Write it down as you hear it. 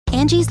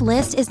Angie's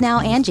List is now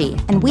Angie,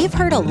 and we've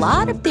heard a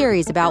lot of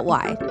theories about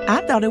why.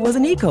 I thought it was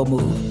an eco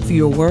move.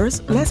 Fewer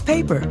words, less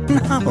paper.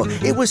 No,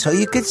 it was so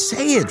you could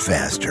say it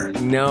faster.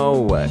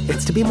 No,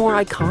 it's to be more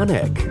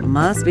iconic.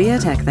 Must be a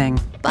tech thing.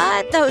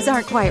 But those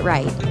aren't quite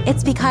right.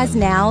 It's because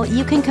now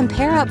you can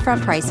compare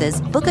upfront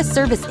prices, book a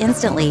service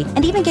instantly,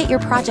 and even get your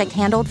project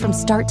handled from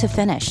start to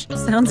finish.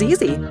 Sounds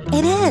easy.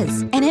 It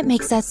is, and it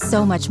makes us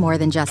so much more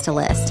than just a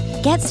list.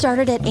 Get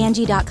started at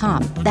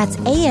Angie.com. That's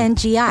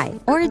ANGI,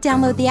 or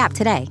download the app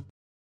today.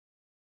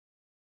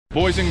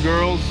 Boys and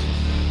girls,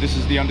 this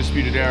is the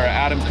Undisputed Era.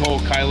 Adam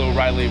Cole, Kyle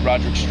O'Reilly,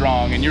 Roderick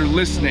Strong, and you're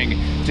listening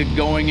to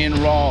Going In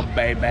Raw,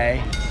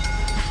 baby.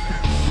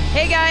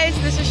 Hey guys,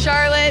 this is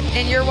Charlotte,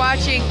 and you're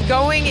watching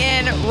Going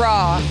In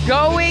Raw.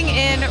 Going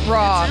In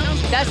Raw.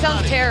 That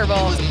sounds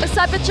terrible. What's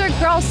up, it's your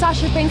girl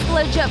Sasha Banks,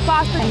 Legit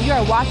Boston, and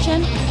you're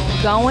watching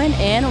Going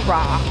In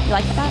Raw. You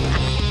like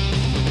that?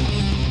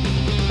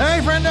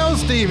 Hey, friendo,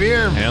 Steve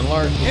here. And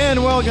Lars.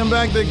 And welcome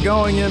back to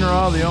Going In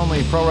Raw, the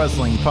only pro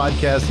wrestling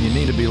podcast you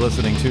need to be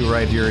listening to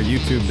right here at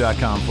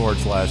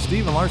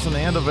youtube.com/Steven Larson,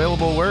 and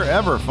available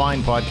wherever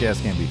fine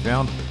podcasts can be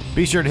found.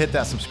 Be sure to hit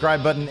that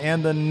subscribe button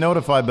and the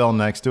notify bell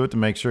next to it to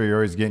make sure you're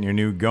always getting your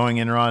new Going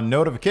In Raw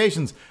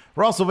notifications.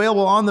 We're also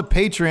available on the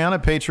Patreon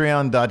at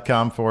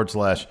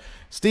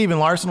patreon.com/Steven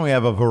Larson. We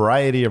have a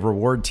variety of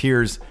reward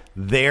tiers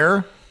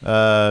there.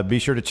 Be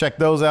sure to check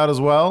those out as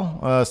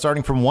well.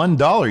 Starting from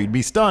 $1, you'd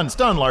be stunned,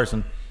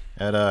 Larson,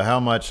 at how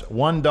much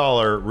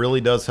 $1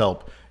 really does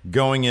help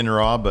Going In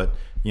Raw. But,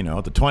 you know,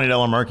 at the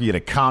 $20 mark, you get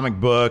a comic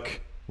book.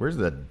 Where's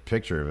that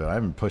picture of it? I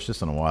haven't pushed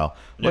this in a while.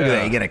 Look at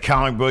that. You get a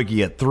comic book. You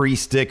get 3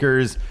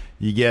 stickers.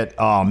 You get,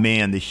 oh,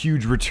 man, the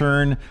huge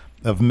return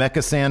of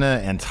Mecha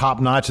Santa and Top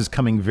Notch is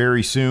coming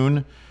very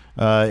soon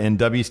in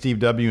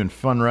WCW and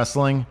Fun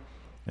Wrestling.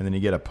 And then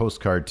you get a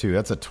postcard, too.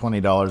 That's at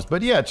 $20.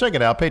 But, yeah, check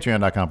it out.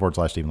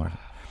 Patreon.com/Steven Larson.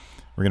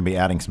 We're going to be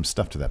adding some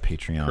stuff to that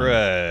Patreon.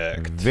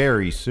 Correct.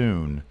 Very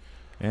soon.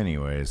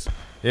 Anyways,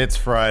 it's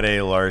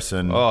Friday,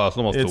 Larson. Oh, it's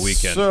almost the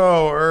weekend. It's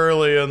so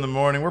early in the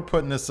morning. We're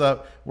putting this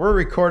up. We're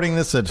recording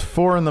this at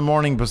 4 in the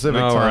morning Pacific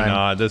time. No, we're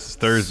not. This is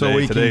Thursday. So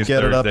we Today's can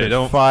get Thursday. it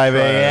up at 5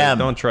 a.m.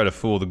 Don't try to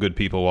fool the good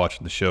people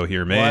watching the show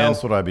here, man. Why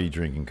else would I be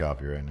drinking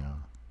coffee right now?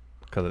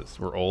 Because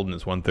we're old and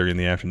it's 1:30 in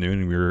the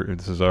afternoon, and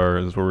this is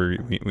where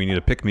we need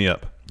to pick me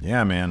up.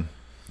 Yeah, man.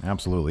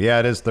 Absolutely. Yeah,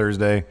 it is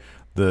Thursday.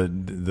 The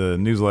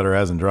newsletter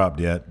hasn't dropped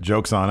yet.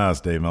 Joke's on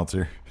us, Dave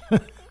Meltzer.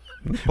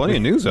 There's plenty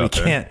of news out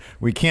there.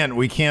 We can't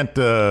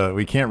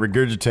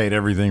regurgitate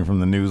everything from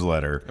the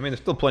newsletter. I mean,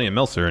 there's still plenty of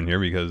Meltzer in here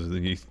because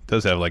he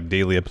does have like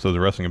daily episodes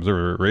of Wrestling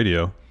Observer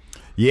Radio.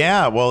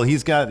 Yeah, well,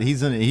 he's got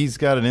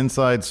an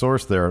inside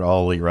source there at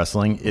All Elite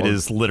Wrestling. It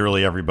is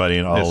literally everybody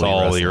in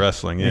All Elite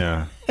Wrestling.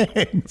 Yeah,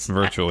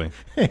 virtually.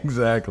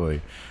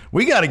 Exactly.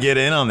 We got to get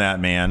in on that,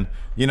 man.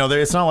 You know,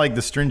 it's not like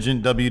the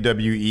stringent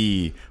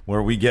WWE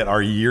where we get our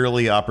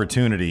yearly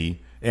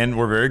opportunity, and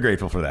we're very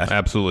grateful for that.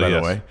 Absolutely, by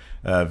the way,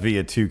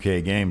 via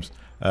 2K Games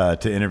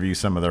to interview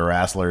some of the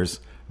wrestlers.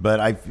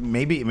 But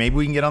maybe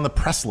we can get on the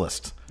press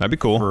list. That'd be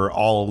cool for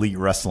All Elite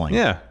Wrestling.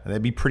 Yeah,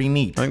 that'd be pretty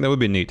neat. I think that would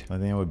be neat. I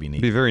think that would be neat.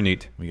 It'd be very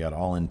neat. We got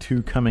All In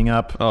 2 coming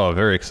up. Oh,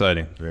 very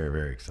exciting. Very,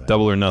 very exciting.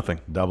 Double or nothing.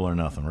 Double or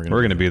nothing. We're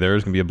going to be there.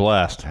 It's going to be a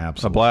blast.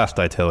 Absolutely. A blast,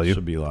 I tell you.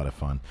 Should be a lot of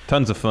fun.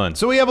 Tons of fun.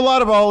 So we have a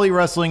lot of All Elite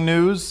Wrestling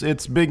news.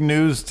 It's big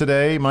news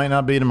today. Might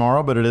not be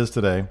tomorrow, but it is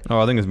today. Oh,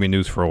 I think it's going to be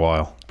news for a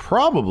while.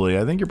 Probably.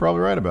 I think you're probably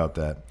right about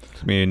that. It's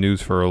going to be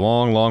news for a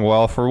long, long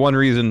while. For one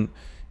reason,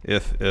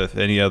 if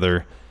any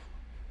other.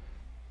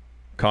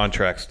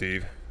 Contracts,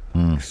 Steve.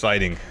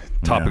 Exciting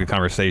topic of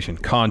conversation.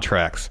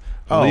 Contracts.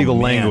 Legal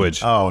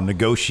language. Oh,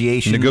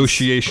 negotiations.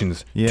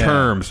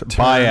 Terms.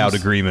 Buyout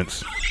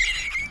agreements.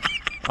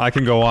 I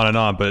can go on and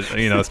on, but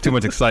it's too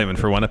much excitement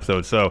for one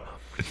episode. So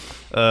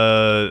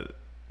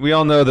we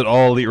all know that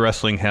All Elite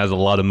Wrestling has a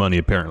lot of money,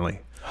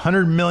 apparently.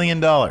 $100 million.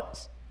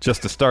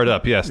 Just to start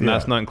up, yes. And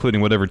that's not including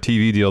whatever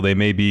TV deal they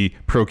may be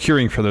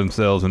procuring for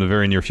themselves in the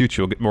very near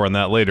future. We'll get more on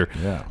that later.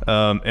 Yeah.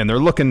 And they're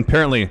looking,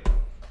 apparently, to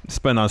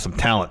spend on some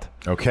talent.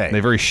 Okay. They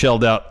very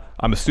shelled out,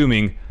 I'm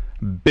assuming,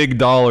 big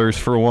dollars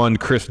for one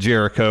Chris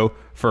Jericho,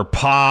 for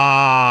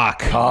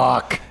Pac,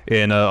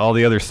 and all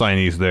the other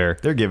signees there.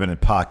 They're giving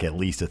Pac at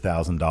least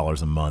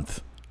 $1,000 a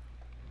month.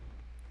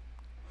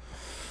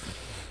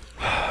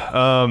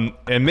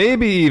 And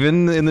maybe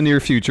even in the near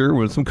future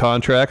when some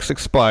contracts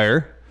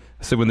expire,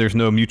 so when there's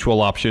no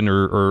mutual option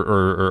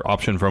or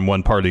option from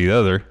one party to the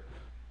other.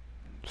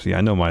 See,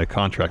 I know my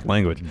contract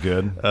language.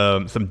 Good.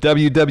 Some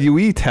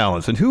WWE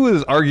talents. And who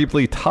is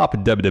arguably top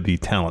WWE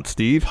talent,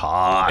 Steve?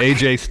 Pac.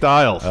 AJ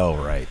Styles. Oh,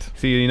 right.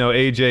 See,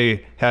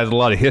 AJ has a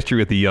lot of history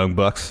with the Young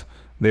Bucks.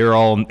 They were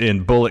all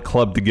in Bullet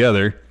Club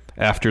together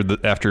after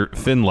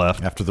Finn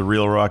left. After the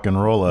Real Rock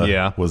and Roll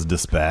was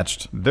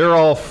dispatched. They're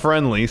all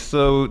friendly,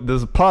 so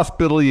does a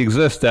possibility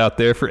exist out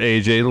there for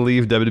AJ to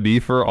leave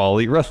WWE for All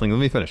Elite Wrestling? Let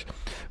me finish.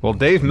 Well,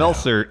 Dave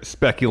Meltzer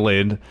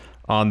speculated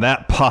on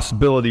that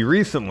possibility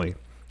recently,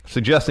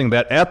 suggesting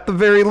that at the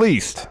very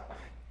least,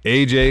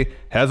 AJ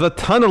has a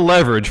ton of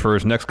leverage for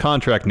his next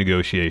contract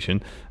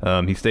negotiation.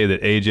 He stated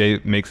that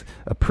AJ makes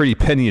a pretty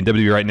penny in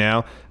WWE right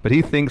now, but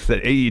he thinks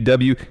that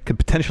AEW could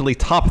potentially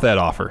top that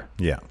offer.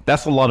 Yeah.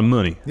 That's a lot of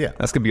money. Yeah.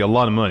 That's going to be a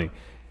lot of money.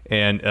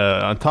 And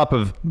on top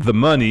of the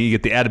money, you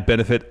get the added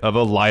benefit of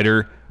a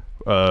lighter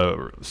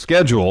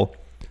schedule.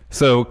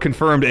 So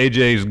confirmed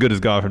AJ is good as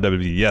gone for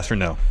WWE. Yes or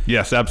no?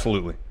 Yes,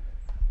 absolutely.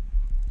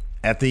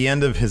 At the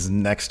end of his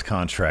next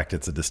contract,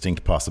 it's a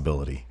distinct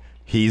possibility.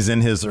 He's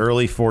in his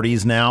early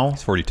 40s now.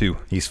 He's 42.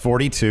 He's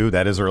 42.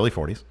 That is early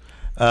 40s.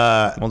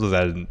 What was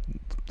that in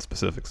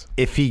specifics?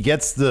 If he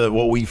gets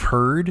what we've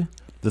heard,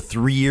 the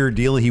 3-year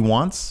deal he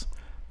wants,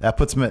 that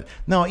puts him at...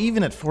 No,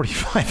 even at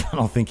 45, I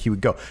don't think he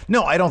would go.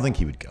 No, I don't think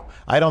he would go.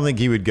 I don't think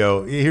he would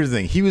go. Here's the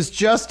thing. He was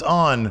just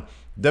on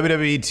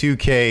WWE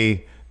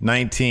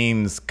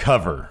 2K19's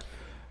cover.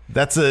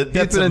 That's a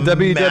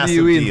massive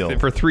deal.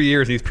 For 3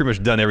 years. He's pretty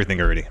much done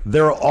everything already.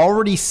 They're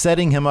already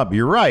setting him up.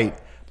 You're right,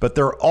 but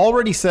they're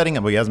already setting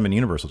him. Well, he hasn't been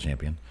Universal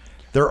Champion.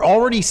 They're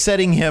already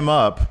setting him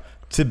up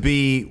to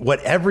be what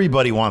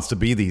everybody wants to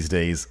be these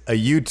days, a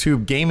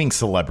YouTube gaming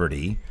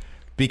celebrity,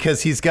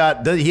 because he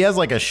has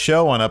like a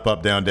show on Up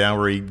Up Down Down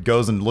where he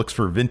goes and looks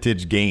for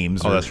vintage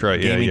games. Oh, that's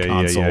right. Gaming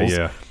consoles.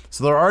 Yeah.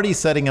 So they're already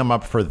setting him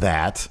up for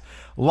that.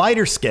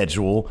 Lighter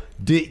schedule.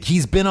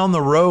 He's been on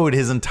the road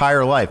his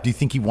entire life. Do you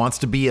think he wants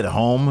to be at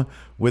home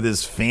with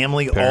his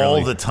family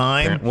all the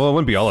time? Well, it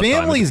wouldn't be all the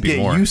time. Families get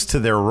used to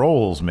their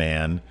roles,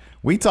 man.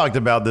 We talked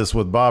about this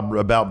with Bob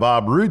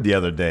Roode the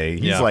other day.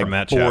 He's like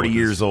 40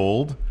 years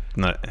old.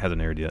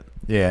 Hasn't aired yet.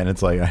 Yeah, and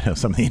it's like, I know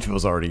some of the info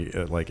is already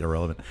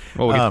irrelevant.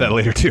 Well, we'll get to that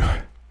later too.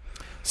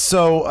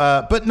 So,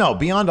 but no,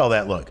 beyond all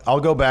that, look,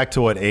 I'll go back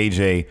to what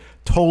AJ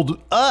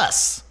told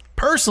us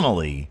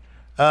personally,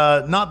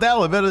 not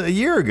that, but a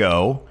year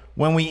ago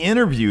when we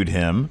interviewed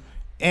him,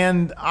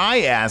 and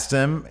I asked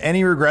him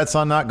any regrets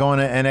on not going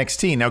to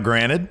NXT. Now,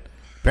 granted,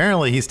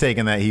 apparently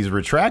he's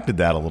retracted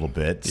that a little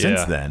bit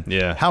since then.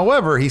 Yeah.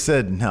 However, he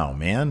said, no,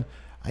 man,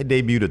 I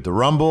debuted at the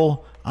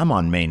Rumble. I'm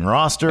on main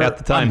roster. At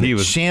the time, he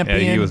was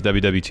champion. He was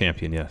WWE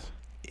champion, yes.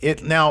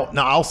 Now,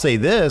 I'll say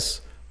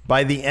this.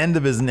 By the end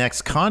of his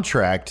next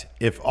contract,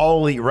 if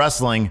All Elite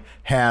Wrestling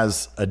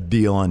has a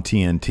deal on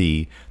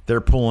TNT, they're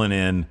pulling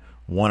in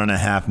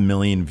 1.5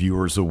 million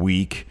viewers a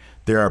week.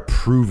 They're a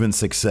proven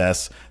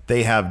success.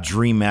 They have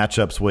dream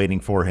matchups waiting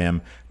for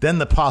him. Then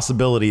the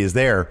possibility is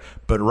there.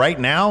 But right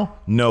now,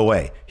 no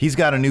way. He's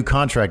got a new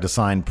contract to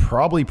sign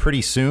probably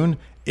pretty soon.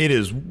 It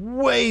is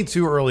way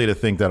too early to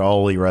think that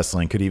All Elite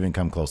Wrestling could even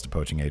come close to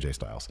poaching AJ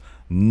Styles.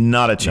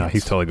 Not a chance. No,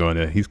 he's totally going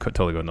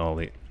to All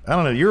Elite. I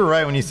don't know. You were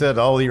right when you said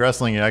All Elite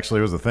Wrestling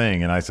actually was a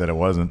thing, and I said it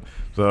wasn't.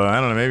 So I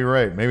don't know. Maybe you're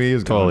right. Maybe he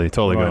is totally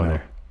going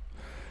there.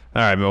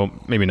 All right, well,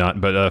 maybe not.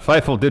 But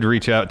Fightful did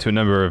reach out to a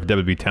number of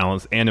WWE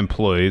talents and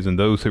employees, and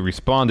those who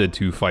responded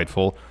to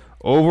Fightful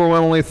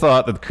overwhelmingly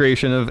thought that the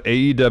creation of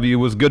AEW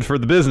was good for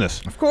the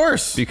business. Of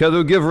course. Because it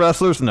would give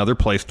wrestlers another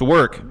place to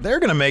work. They're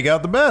going to make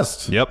out the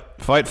best. Yep.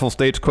 Fightful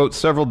states, quote,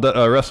 several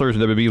wrestlers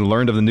in WWE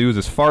learned of the news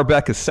as far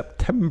back as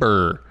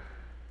September.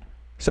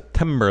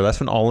 That's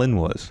when All In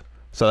was.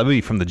 So that would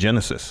be from the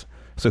genesis.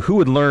 So who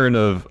would learn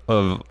of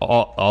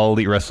All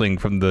Elite Wrestling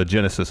from the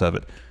genesis of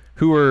it?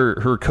 Who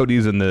are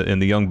Cody's and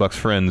the Young Bucks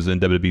friends in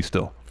WWE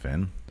still?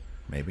 Finn,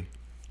 maybe.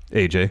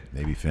 AJ.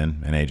 Maybe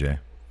Finn and AJ.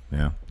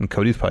 Yeah. And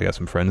Cody's probably got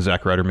some friends.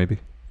 Zack Ryder, maybe.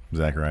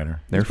 Zack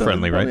Ryder. They're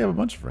friendly, right? They have a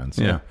bunch of friends.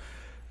 Yeah.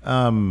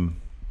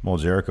 Well,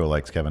 Jericho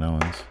likes Kevin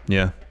Owens.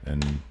 Yeah.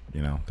 And,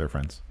 they're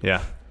friends.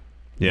 Yeah.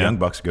 The Young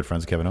Bucks are good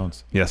friends with Kevin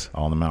Owens. Yes.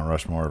 All in the Mount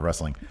Rushmore of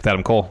wrestling. With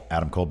Adam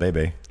Cole,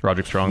 baby.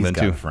 Roderick Strong, He's then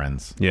got too.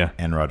 Friends. Yeah.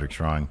 And Roderick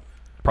Strong.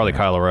 Probably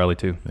Kyle O'Reilly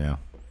too. Yeah.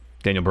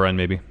 Daniel Bryan,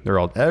 maybe. They're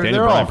all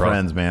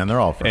friends, man. They're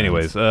all friends.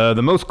 Anyways,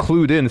 the most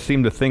clued in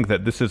seem to think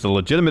that this is a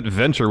legitimate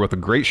venture with a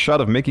great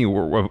shot of making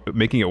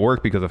it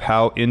work because of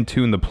how in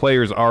tune the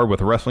players are with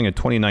wrestling in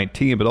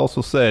 2019, but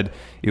also said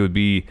it would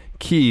be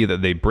key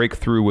that they break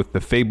through with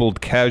the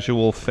fabled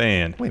casual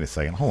fan. Wait a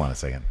second. Hold on a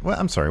second.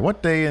 I'm sorry.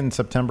 What day in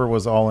September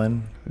was All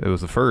In? It was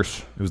the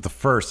 1st. It was the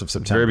 1st of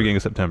September. Very beginning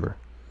of September.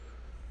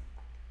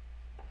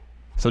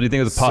 So do you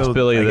think there's a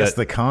possibility I guess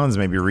the cons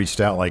maybe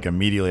reached out like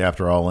immediately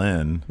after All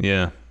In.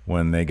 Yeah.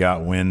 When they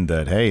got wind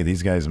that, hey,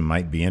 these guys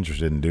might be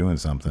interested in doing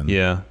something.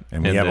 Yeah.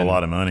 And we have a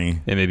lot of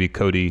money. And maybe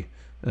Cody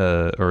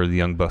or the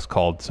Young Bucks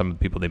called some of the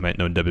people they might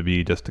know in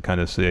WWE just to kind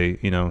of say,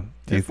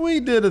 if we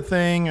did a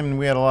thing and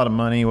we had a lot of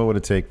money, what would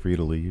it take for you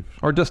to leave?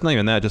 Or just not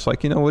even that. Just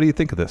like, what do you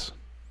think of this?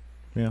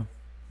 Yeah.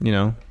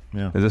 Yeah.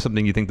 Is this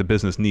something you think the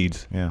business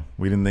needs? Yeah.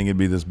 We didn't think it'd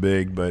be this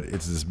big, but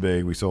it's this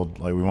big. We sold,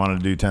 we wanted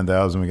to do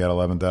 10,000. We got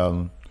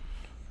 11,000.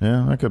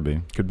 Yeah, that could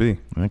be. Could be.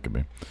 That could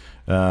be.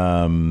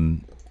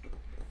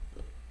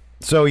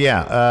 So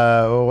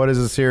what is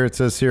this here? It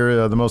says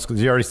here the most. Did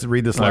you already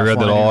read this? I read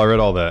that all. I read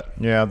all that.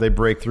 Yeah, they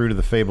break through to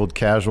the fabled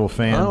casual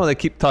fan. Oh, they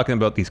keep talking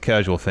about these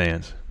casual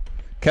fans.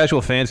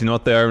 Casual fans, you know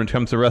what they are when it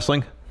comes to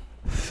wrestling?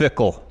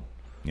 Fickle.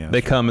 Yeah,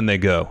 they come and they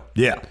go.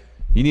 Yeah.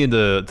 You need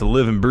to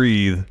live and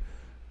breathe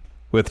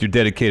with your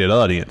dedicated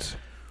audience.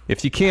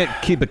 If you can't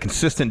keep a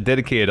consistent,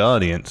 dedicated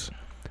audience,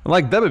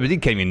 Like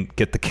WWE can't even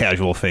get the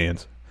casual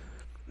fans.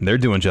 They're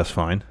doing just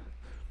fine.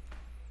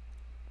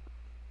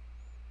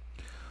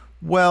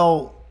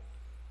 Well,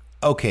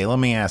 okay, let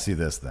me ask you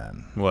this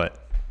then. What?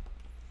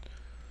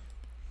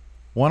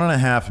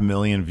 1.5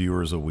 million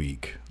viewers a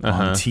week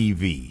on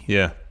TV.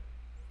 Yeah.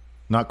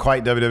 Not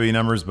quite WWE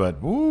numbers,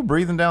 but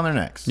breathing down their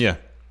necks. Yeah.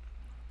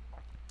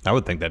 I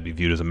would think that'd be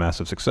viewed as a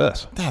massive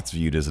success. That's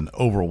viewed as an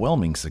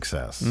overwhelming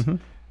success.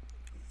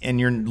 And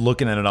you're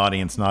looking at an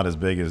audience not as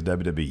big as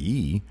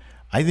WWE.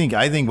 I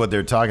think what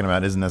they're talking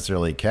about isn't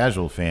necessarily a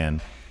casual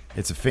fan.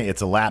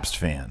 It's a lapsed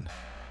fan.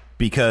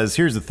 Because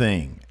here's the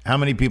thing. How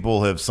many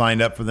people have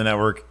signed up for the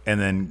network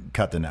and then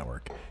cut the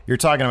network? You're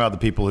talking about the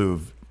people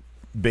who've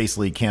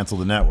basically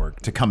canceled the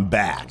network to come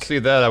back. See,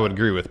 that I would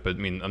agree with, but I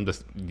mean, I'm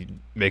just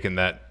making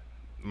that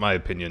my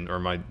opinion or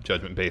my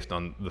judgment based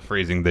on the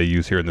phrasing they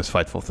use here in this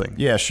Fightful thing.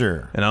 Yeah,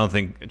 sure. And I don't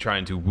think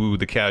trying to woo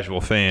the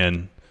casual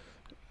fan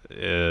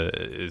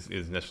is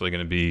necessarily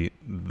going to be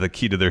the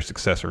key to their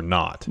success or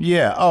not.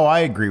 Yeah. Oh, I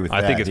agree with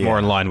that. I think it's more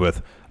in line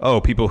with,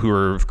 people who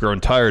are grown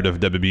tired of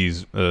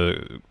WWE's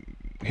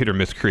hit or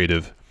miss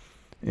creative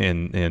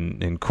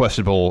and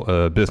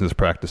questionable business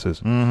practices.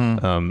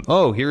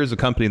 Here's a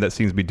company that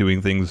seems to be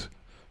doing things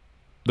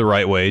the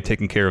right way,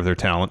 taking care of their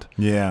talent.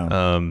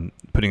 Yeah.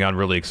 Putting on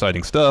really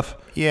exciting stuff.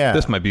 Yeah.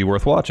 This might be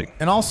worth watching.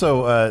 And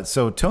also,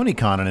 so Tony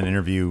Khan in an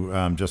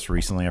interview just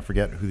recently, I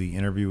forget who the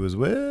interview was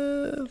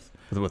with.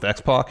 Was it with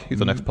X-Pac? He's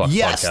on X-Pac's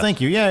Yes, podcast.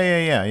 thank you.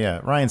 Yeah.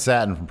 Ryan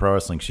Satin from Pro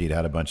Wrestling Sheet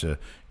had a bunch of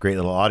great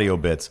little audio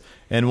bits.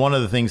 And one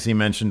of the things he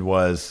mentioned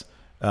was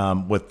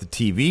with the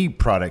TV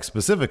product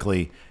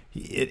specifically,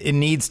 it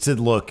needs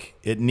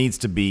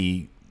to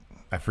be,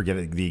 I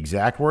forget the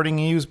exact wording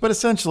he used, but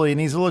essentially it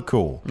needs to look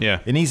cool. Yeah.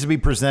 It needs to be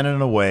presented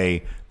in a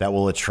way that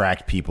will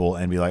attract people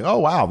and be like, oh,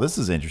 wow, this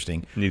is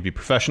interesting. It needs to be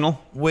professional.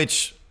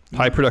 Which...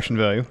 high production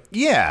value.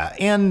 Yeah,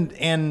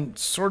 and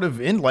sort of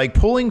in like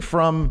pulling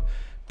from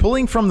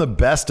the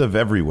best of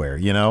everywhere,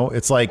 you know?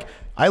 It's like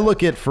I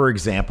look at, for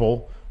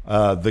example,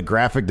 the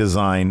graphic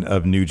design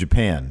of New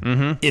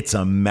Japan. It's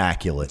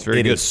immaculate.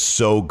 It is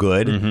so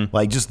good.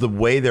 Like just the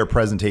way their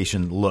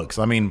presentation looks.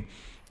 I mean,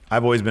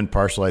 I've always been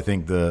partial. I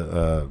think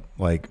the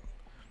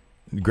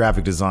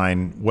graphic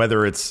design,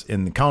 whether it's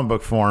in the comic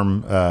book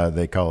form,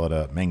 they call it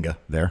a manga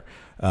there,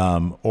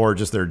 or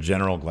just their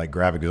general like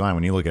graphic design.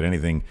 When you look at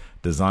anything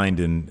designed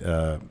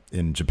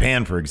in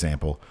Japan, for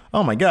example,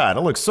 oh my God,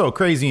 it looks so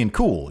crazy and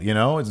cool. You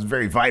know, it's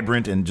very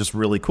vibrant and just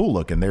really cool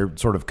looking. They're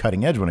sort of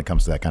cutting edge when it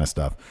comes to that kind of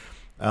stuff.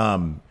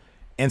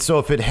 And so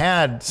if it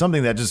had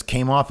something that just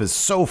came off as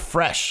so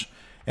fresh,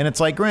 and it's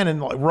like, granted,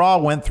 Raw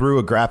went through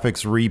a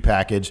graphics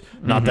repackage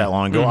not that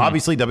long ago.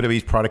 Obviously,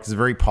 WWE's product is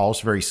very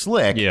polished, very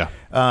slick. Yeah.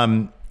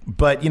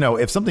 But, you know,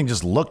 if something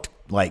just looked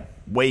like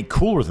way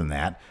cooler than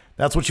that,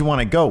 that's what you want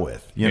to go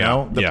with, you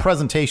know, the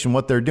presentation,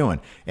 what they're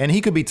doing. And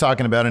he could be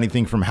talking about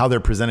anything from how they're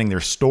presenting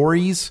their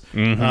stories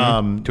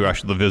to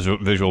actually the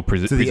visual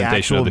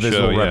presentation of the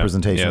show.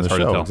 Representation of the show.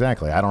 Tell.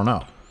 Exactly. I don't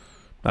know.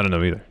 I don't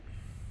know either.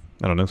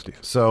 I don't know, Steve.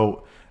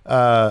 So,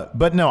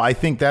 but no, I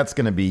think that's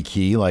going to be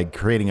key, like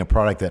creating a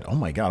product that, oh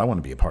my God, I want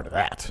to be a part of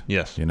that.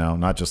 Yes. You know,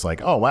 not just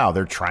like, oh wow,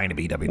 they're trying to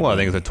be WWE. Well, I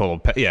think it's a total,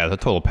 the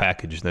total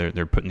package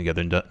they're putting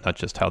together, not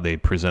just how they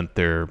present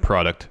their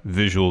product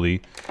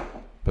visually,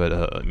 but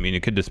I mean,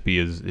 it could just be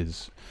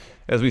as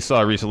we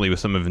saw recently with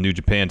some of New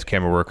Japan's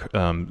camera work,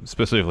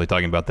 specifically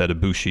talking about that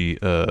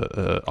Ibushi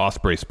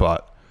Osprey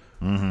spot,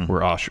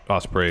 where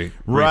Osprey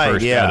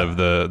reversed out of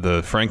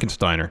the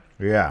Frankensteiner.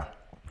 Yeah.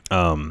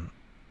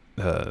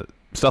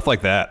 Stuff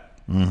like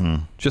that.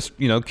 Just,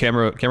 you know,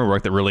 camera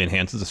work that really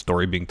enhances the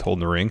story being told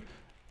in the ring.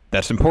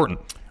 That's important.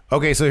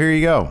 Okay, so here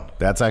you go.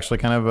 That's actually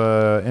kind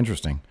of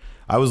interesting.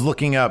 I was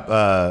looking up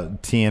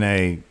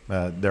TNA,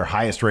 their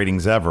highest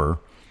ratings ever.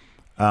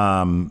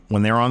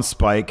 When they were on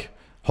Spike,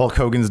 Hulk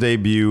Hogan's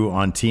debut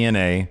on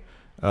TNA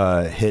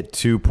hit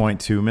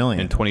 2.2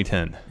 million in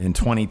 2010. In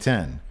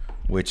 2010.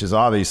 Which is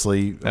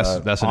obviously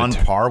that's on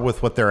par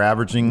with what they're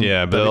averaging.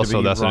 Yeah, but WWE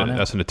also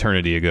that's an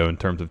eternity ago in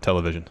terms of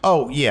television.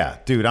 Oh, yeah.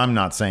 Dude, I'm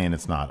not saying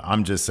it's not.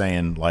 I'm just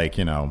saying, like,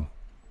 you know,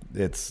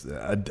 it's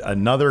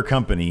another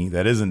company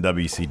that isn't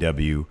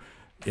WCW.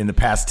 In the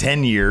past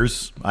 10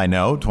 years, I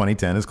know,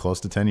 2010 is close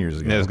to 10 years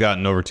ago. It has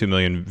gotten over 2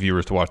 million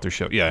viewers to watch their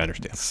show. Yeah, I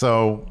understand.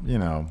 So, you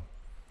know,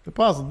 the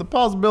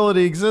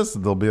possibility exists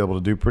that they'll be able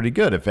to do pretty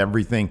good if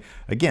everything,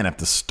 again, if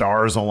the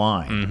stars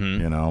align,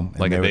 you know.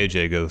 Like if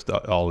AJ goes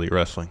to All Elite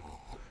Wrestling.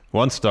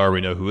 One star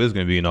we know who is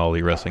going to be in All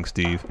Elite Wrestling,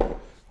 Steve.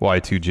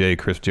 Y2J,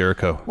 Chris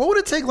Jericho. What would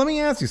it take? Let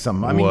me ask you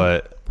something. I mean,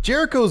 what?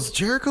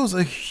 Jericho's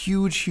a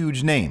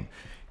huge name.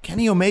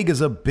 Kenny Omega's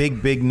a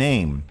big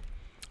name.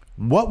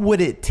 What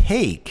would it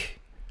take?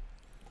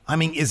 I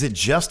mean, is it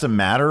just a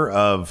matter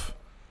of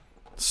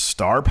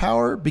star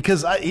power?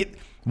 Because here's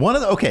one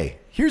of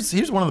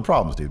the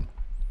problems, dude.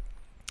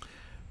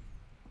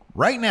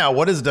 Right now,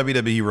 what does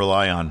WWE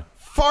rely on?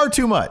 Far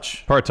too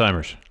much.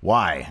 Part-timers.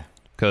 Why?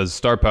 Because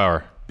star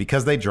power.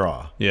 Because they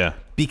draw. Yeah.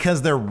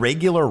 Because their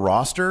regular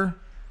roster,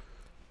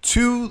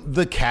 to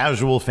the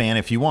casual fan,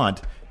 if you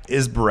want,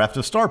 is bereft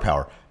of star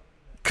power.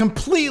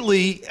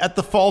 completely at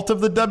the fault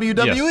of the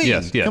WWE.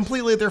 Yes.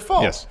 Completely at their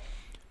fault. Yes.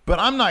 But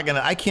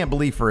I can't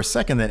believe for a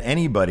second that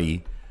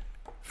anybody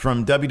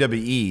from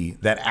WWE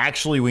that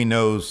actually we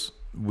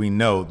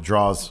know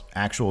draws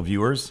actual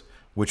viewers,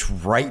 which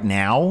right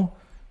now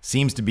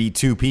seems to be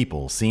two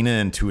people, Cena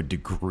and to a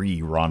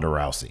degree Ronda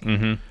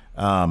Rousey.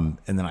 And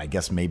then I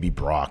guess maybe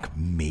Brock,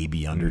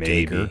 maybe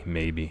Undertaker.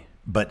 Maybe.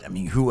 But I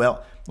mean, who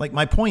else? Like,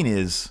 my point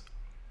is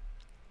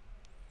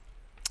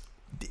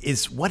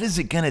what is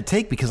it going to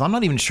take? Because I'm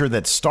not even sure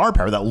that star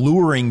power, that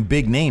luring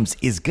big names,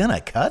 is going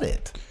to cut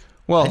it.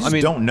 Well, I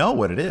just don't know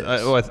what it is.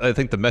 I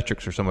think the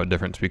metrics are somewhat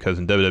different because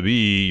in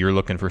WWE, you're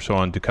looking for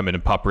someone to come in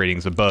and pop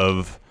ratings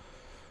above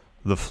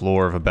the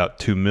floor of about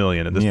 2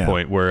 million at this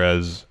point,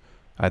 whereas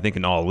I think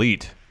in All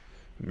Elite,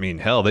 I mean,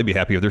 hell, they'd be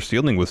happy if their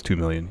ceiling was 2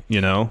 million,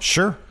 you know?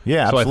 Sure.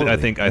 Yeah, absolutely.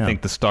 So I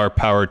think the star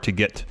power to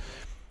get,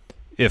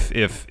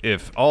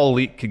 if All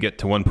Elite could get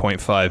to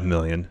 1.5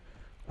 million,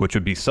 which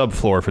would be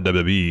subfloor for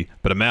WWE,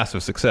 but a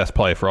massive success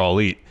probably for All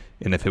Elite,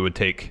 and if it would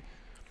take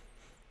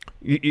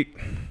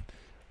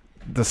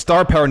the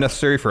star power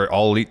necessary for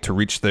All Elite to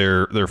reach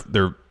their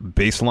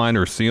baseline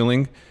or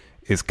ceiling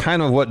is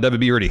kind of what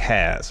WWE already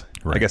has.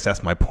 Right. I guess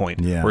that's my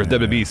point. Whereas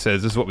WWE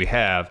says, this is what we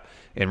have,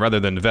 and rather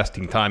than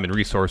investing time and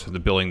resources into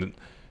building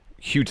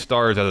huge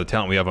stars out of the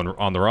talent we have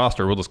on the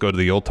roster, we'll just go to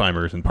the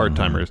old-timers and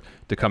part-timers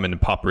to come in and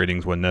pop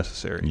ratings when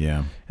necessary.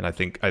 Yeah. And I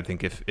think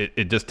if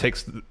it just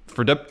takes,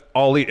 for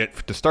All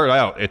Elite, to start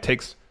out, it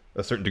takes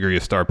a certain degree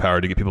of star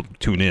power to get people to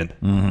tune in.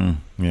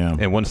 Yeah.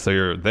 And once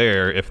they're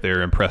there, if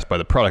they're impressed by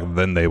the product,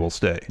 then they will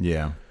stay.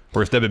 Yeah.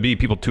 Whereas WWE,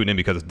 people tune in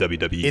because it's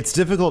WWE. It's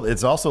difficult.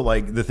 It's also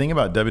like the thing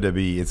about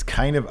WWE. It's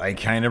I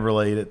kind of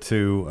relate it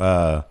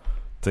to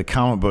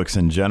comic books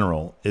in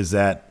general. Is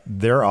that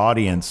their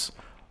audience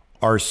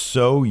are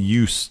so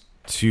used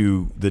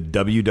to the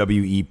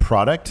WWE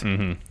product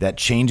that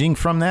changing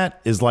from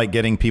that is like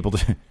getting people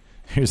to.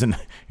 Here's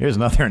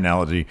another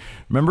analogy.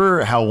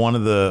 Remember how one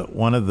of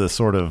the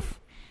sort of,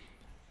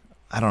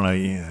 I don't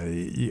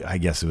know, I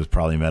guess it was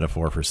probably a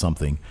metaphor for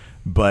something,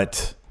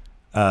 but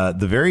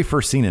the very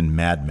first scene in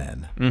Mad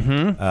Men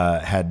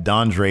had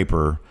Don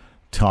Draper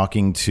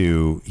talking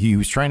to, he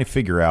was trying to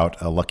figure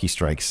out a Lucky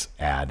Strikes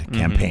ad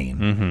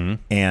campaign.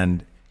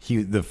 And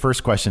the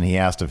first question he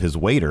asked of his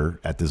waiter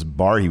at this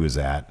bar he was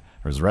at,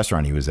 or his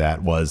restaurant he was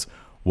at, was,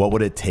 what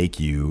would it take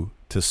you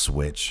to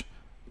switch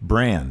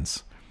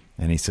brands?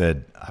 And he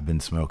said, I've been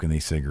smoking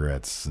these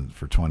cigarettes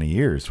for 20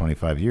 years,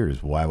 25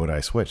 years. Why would I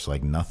switch?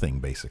 Like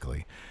nothing,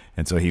 basically.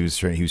 And so he was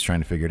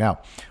trying to figure it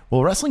out.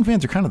 Well, wrestling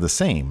fans are kind of the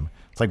same.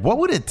 It's like, what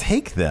would it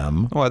take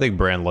them? Well, I think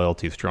brand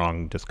loyalty is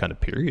strong, just kind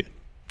of period.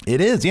 It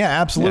is. Yeah,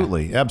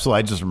 absolutely. Yeah. Absolutely.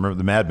 I just remember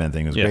the Mad Men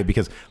thing was great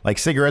because like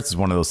cigarettes is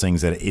one of those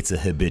things that it's a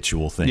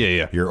habitual thing.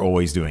 Yeah. You're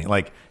always doing.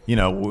 Like, you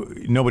know,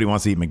 nobody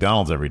wants to eat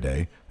McDonald's every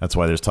day. That's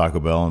why there's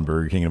Taco Bell and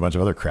Burger King and a bunch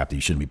of other crap that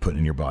you shouldn't be putting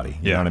in your body.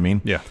 You know what I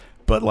mean? Yeah.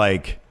 But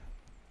like,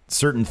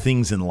 certain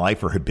things in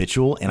life are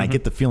habitual, and I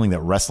get the feeling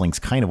that wrestling's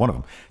kind of one of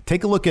them.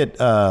 Take a look at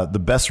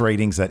the best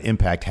ratings that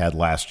Impact had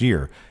last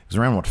year. It was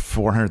around,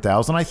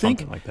 400,000, I think?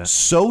 Something like that.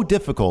 So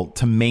difficult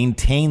to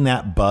maintain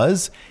that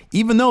buzz,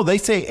 even though they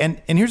say,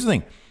 and here's the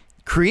thing,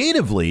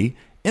 creatively,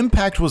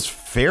 Impact was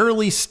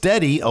fairly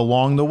steady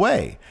along the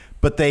way,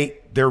 but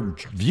their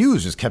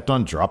views just kept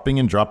on dropping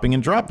and dropping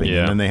and dropping.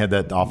 Yeah. And then they had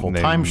that awful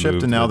time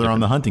shift, and now they're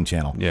on the Hunting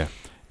Channel. Yeah.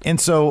 And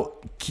so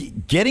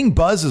getting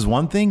buzz is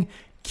one thing.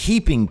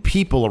 Keeping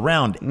people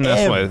around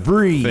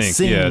every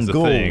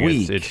single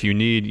week. It's you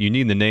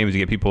need the names to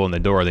get people in the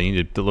door. They need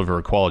to deliver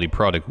a quality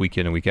product week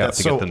in and week out. That's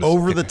to get them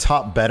over the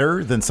top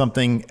better than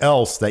something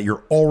else that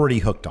you're already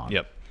hooked on.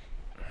 Yep.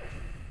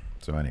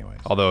 So anyways.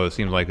 Although it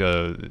seems like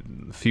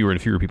fewer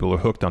and fewer people are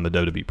hooked on the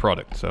WWE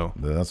product. So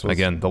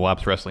again, the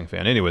lapsed wrestling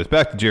fan. Anyways,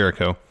 back to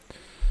Jericho.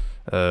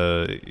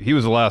 He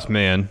was the last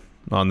man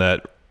on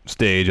that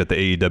stage at the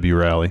AEW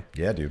rally.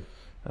 Yeah, dude.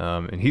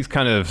 And he's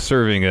kind of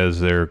serving as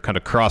their kind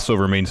of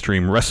crossover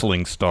mainstream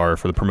wrestling star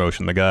for the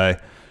promotion, the guy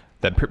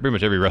that pretty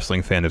much every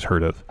wrestling fan has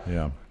heard of.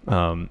 Yeah.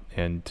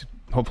 And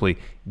hopefully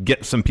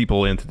get some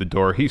people into the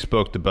door. He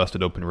spoke to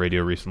Busted Open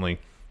Radio recently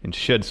and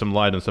shed some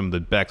light on some of the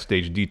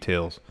backstage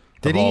details.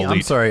 Did he?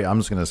 I'm sorry, I'm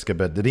just going to skip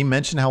it. Did he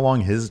mention how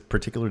long his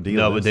particular deal is?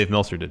 No, but Dave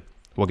Meltzer did.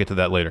 We'll get to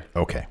that later.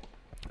 Okay.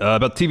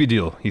 About the TV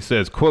deal, he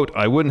says, quote,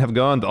 I wouldn't have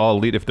gone to All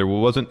Elite if there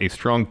wasn't a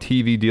strong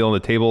TV deal on the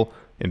table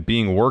and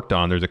being worked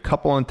on. There's a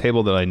couple on the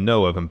table that I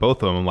know of, and both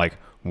of them I'm like,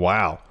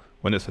 wow.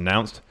 When it's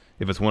announced,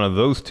 if it's one of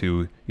those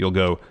two, you'll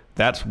go,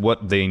 that's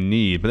what they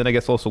need. But then I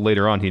guess also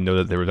later on he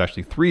noted there was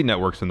actually 3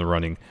 networks in the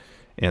running,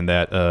 and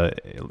that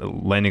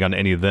landing on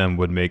any of them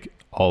would make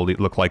All Elite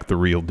look like the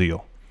real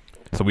deal.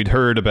 So we'd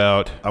heard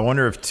about... I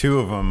wonder if 2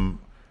 of them,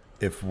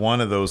 if one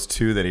of those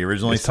 2 that he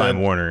originally said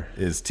Time Warner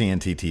is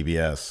TNT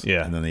TBS,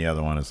 and then the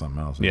other one is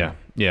something else.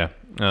 Yeah.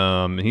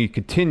 He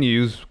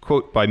continues,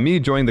 quote, by me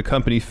joining the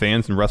company,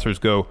 fans and wrestlers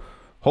go,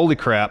 holy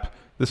crap,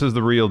 this is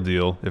the real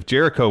deal. If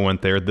Jericho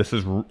went there, this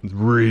is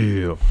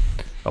real.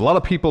 A lot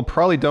of people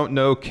probably don't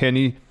know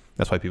Kenny.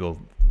 That's why people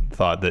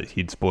thought that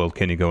he'd spoiled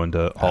Kenny going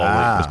to All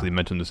Elite just because he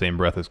mentioned the same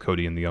breath as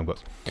Cody and the Young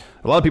Bucks.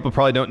 A lot of people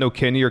probably don't know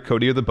Kenny or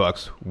Cody or the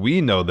Bucks.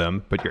 We know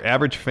them, but your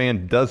average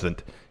fan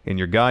doesn't. And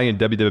your guy in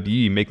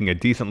WWE making a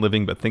decent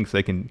living but thinks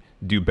they can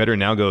do better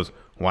now goes,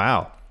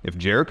 wow, if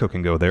Jericho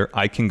can go there,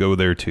 I can go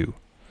there too.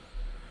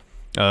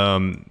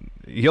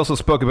 He also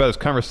spoke about his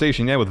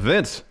conversation with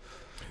Vince.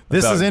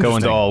 This is interesting.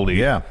 Going to All Elite.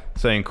 Yeah.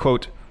 Saying,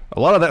 quote, a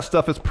lot of that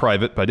stuff is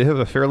private, but I did have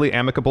a fairly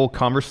amicable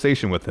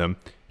conversation with him.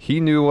 He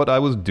knew what I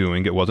was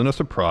doing. It wasn't a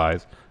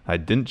surprise. I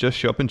didn't just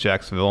show up in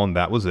Jacksonville, and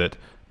that was it.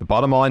 The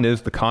bottom line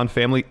is the Khan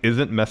family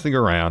isn't messing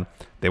around.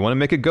 They want to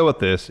make a go at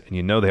this,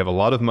 and they have a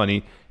lot of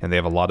money, and they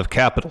have a lot of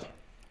capital.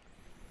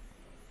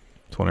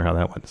 Just wonder how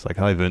that went. It's like,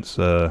 hi, Vince. Just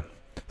want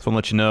to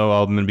let you know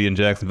I'm going to be in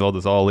Jacksonville,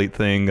 this All Elite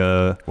thing.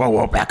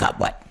 Whoa, back up.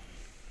 What?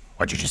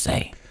 What'd you just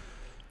say?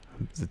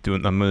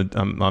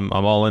 I'm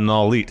all in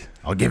All Elite.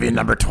 I'll give you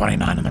number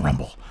 29 in the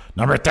Rumble.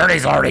 Number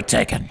 30's already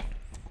taken.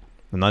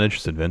 I'm not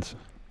interested, Vince.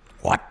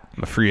 What?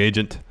 I'm a free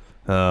agent.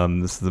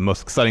 This is the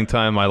most exciting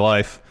time of my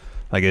life.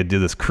 I get to do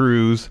this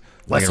cruise.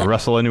 I can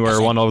wrestle anywhere I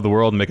want all over the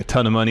world and make a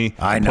ton of money.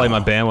 I know. Play my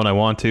band when I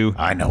want to.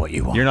 I know what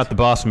you want. You're not the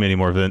boss of me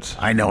anymore, Vince.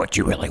 I know what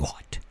you really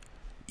want.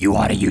 You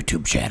want a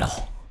YouTube channel.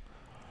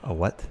 A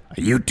what? A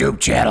YouTube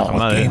channel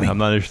with gaming. I'm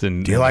not interested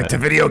in. Do you like to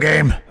video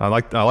game? I'm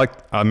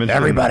interested.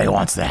 Everybody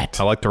wants that.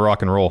 I like to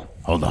rock and roll.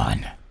 Hold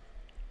on.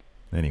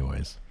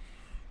 Anyways.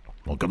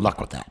 Well, good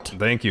luck with that.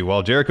 Thank you.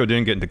 While Jericho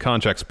didn't get into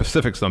contract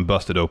specifics on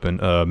Busted Open,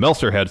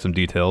 Meltzer had some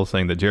details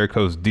saying that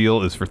Jericho's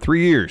deal is for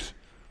 3 years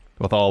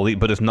with All Elite,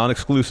 but it's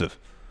non-exclusive.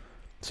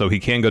 So he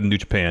can go to New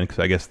Japan, because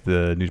I guess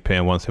the New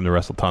Japan wants him to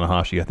wrestle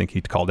Tanahashi. I think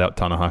he called out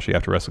Tanahashi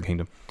after Wrestle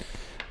Kingdom.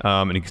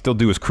 And he can still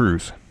do his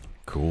cruise.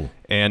 Cool.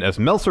 And as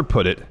Meltzer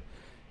put it,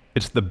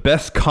 it's the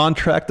best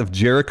contract of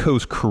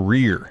Jericho's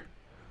career.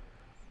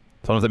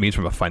 So I don't know if that means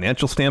from a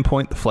financial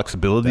standpoint, the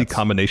flexibility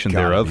combination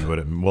thereof.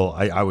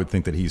 I would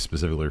think that he's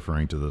specifically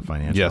referring to the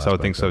financial. Yes, I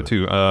would think so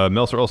too.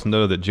 Meltzer also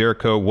noted that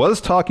Jericho was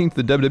talking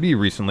to the WWE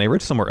recently. I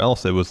read somewhere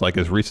else it was like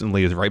as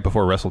recently as right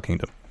before Wrestle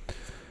Kingdom.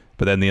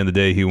 But then at the end of the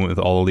day, he went with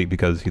All Elite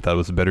because he thought it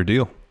was a better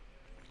deal.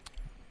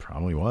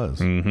 Probably was.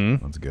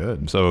 Mm-hmm. That's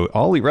good. So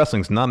All Elite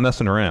Wrestling's not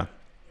messing around.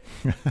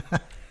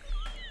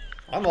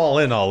 I'm all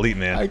in All Elite,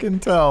 man. I can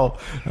tell.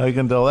 That's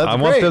I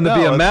want them to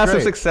be a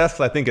massive success.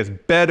 I think it's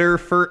better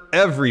for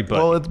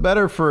everybody. Well, it's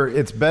better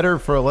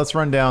for. Let's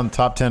run down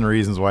top 10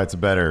 reasons why it's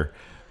better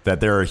that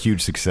they're a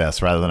huge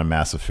success rather than a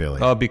massive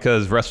failure.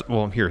 Because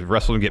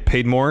wrestlers get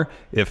paid more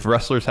if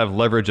wrestlers have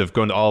leverage of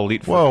going to All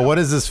Elite. Whoa, what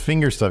is this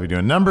finger stuff you're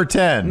doing? Number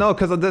 10. No,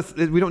 because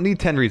we don't need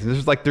 10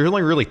 reasons. There's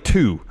only really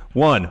 2.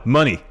 1,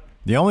 money.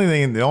 The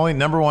only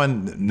number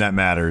one that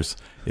matters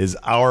is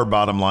our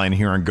bottom line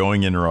here on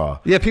Going In Raw.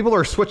 Yeah, people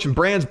are switching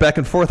brands back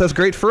and forth. That's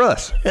great for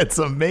us. It's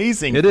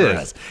amazing for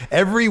us.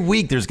 Every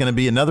week there's going to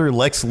be another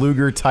Lex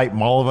Luger type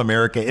Mall of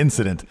America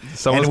incident.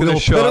 Someone's going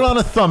to put it on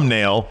a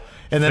thumbnail.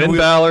 And then Finn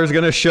Balor's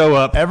going to show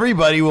up.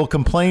 Everybody will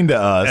complain to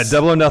us. At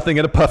Double or Nothing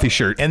in a puffy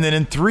shirt. And then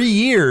in 3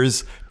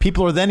 years,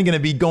 people are then going to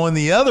be going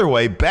the other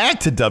way back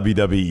to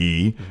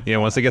WWE. Yeah,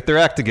 once they get their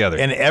act together.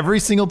 And every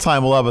single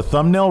time we'll have a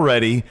thumbnail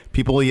ready.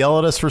 People will yell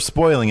at us for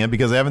spoiling it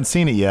because they haven't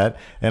seen it yet.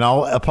 And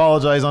I'll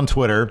apologize on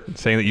Twitter.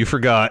 Saying that you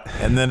forgot.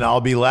 And then I'll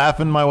be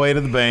laughing my way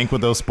to the bank with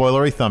those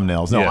spoilery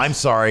thumbnails. No, yes. I'm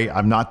sorry.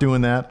 I'm not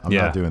doing that. I'm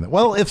not doing that.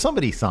 Well, if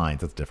somebody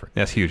signs, that's different.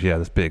 That's huge. Yeah,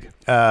 that's big.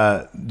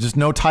 Just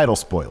no title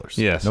spoilers.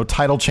 Yes. No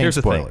title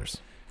change spoilers.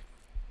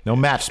 No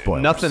match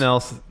spoilers. Nothing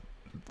else.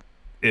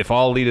 If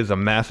All Elite is a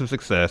massive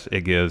success,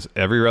 it gives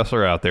every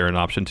wrestler out there an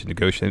option to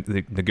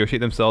negotiate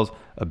themselves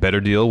a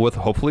better deal with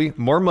hopefully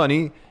more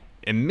money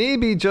and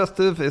maybe just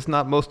if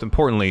not most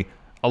importantly,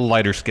 a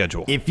lighter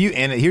schedule. And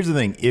here's the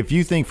thing, if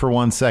you think for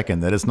 1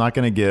 second that it's not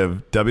going to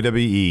give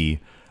WWE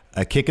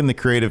a kick in the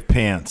creative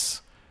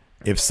pants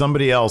if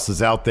somebody else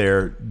is out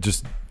there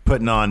just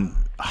putting on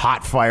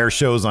hot fire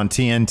shows on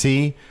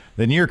TNT,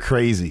 then you're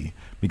crazy.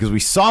 Because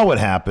we saw what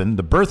happened,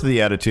 the birth of the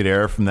Attitude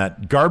Era from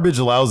that garbage,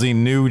 lousy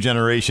new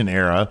generation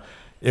era.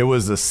 It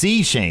was a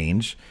sea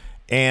change,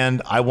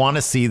 and I want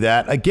to see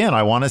that again.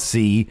 I want to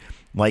see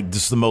like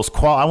just the most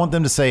I want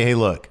them to say, hey,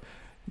 look,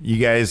 you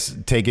guys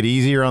take it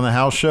easier on the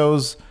house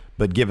shows,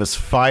 but give us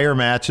fire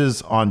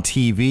matches on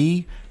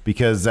TV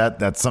because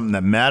that's something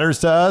that matters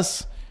to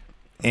us.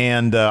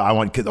 And I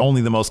want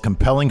only the most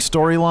compelling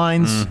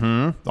storylines.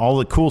 Mm-hmm. All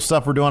the cool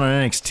stuff we're doing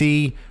on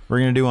NXT, we're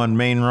going to do on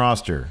main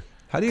roster.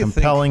 How do you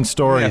compelling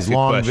stories,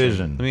 long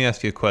vision. Let me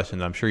ask you a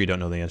question I'm sure you don't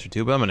know the answer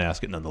to, but I'm going to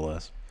ask it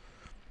nonetheless.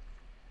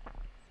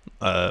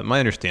 My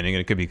understanding,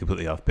 and it could be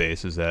completely off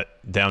base, is that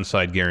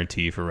downside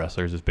guarantee for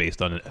wrestlers is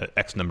based on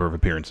X number of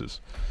appearances.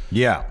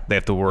 Yeah. They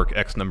have to work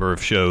X number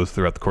of shows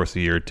throughout the course of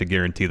the year to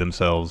guarantee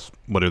themselves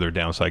whatever their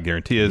downside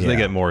guarantee is. Yeah. They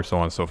get more, so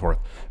on and so forth,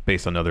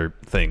 based on other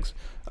things.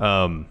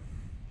 So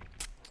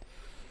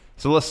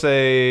let's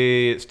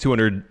say it's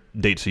 200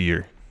 dates a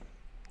year.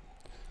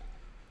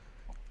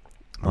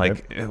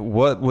 Like,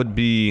 what would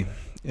be...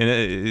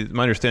 And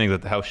my understanding is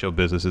that the house show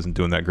business isn't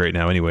doing that great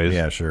now anyways.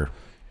 Yeah, sure.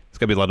 It's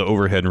got to be a lot of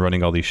overhead and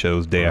running all these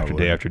shows day after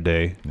day after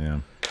day. Yeah.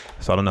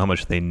 So I don't know how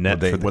much they net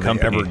for the would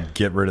company. They ever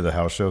get rid of the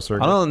house show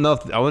circuit? I don't know.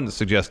 I wouldn't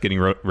suggest getting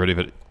rid of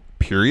it,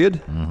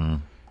 period. Mm-hmm.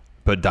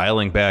 But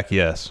dialing back,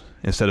 yes.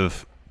 Instead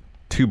of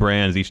 2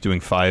 brands each doing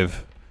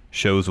 5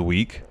 shows a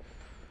week,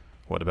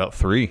 what about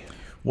 3?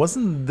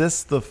 Wasn't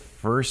this the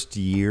first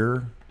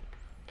year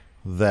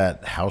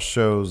that house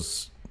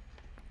shows...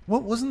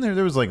 What wasn't there?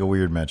 There was like a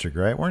weird metric,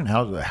 right? Weren't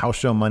house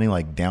show money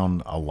like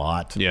down a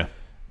lot? Yeah.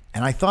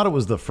 And I thought it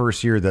was the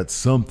first year that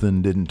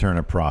something didn't turn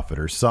a profit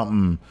or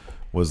something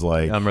was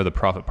like... I remember the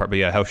profit part, but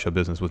yeah, house show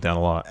business was down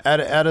a lot.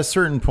 At a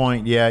certain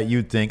point, yeah,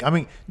 you'd think... I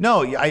mean,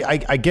 no,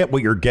 I get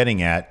what you're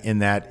getting at in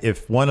that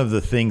if one of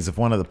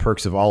the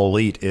perks of All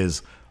Elite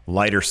is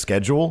lighter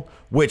schedule,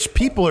 which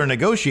people are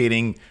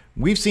negotiating...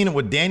 We've seen it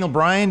with Daniel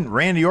Bryan.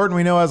 Randy Orton,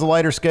 we know, has a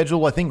lighter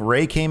schedule. I think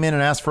Ray came in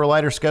and asked for a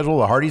lighter schedule.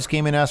 The Hardys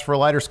came in and asked for a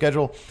lighter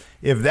schedule.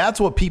 If that's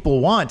what people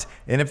want,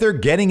 and if they're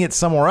getting it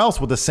somewhere else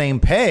with the same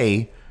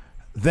pay,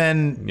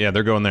 then... Yeah,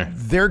 they're going there.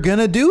 They're going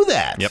to do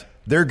that. Yep.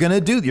 They're going to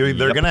do.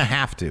 They're going to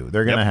have to.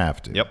 They're going to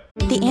have to. Yep.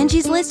 The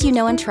Angie's List you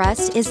know and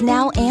trust is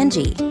now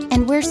Angie,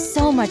 and we're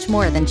so much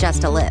more than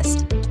just a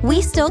list.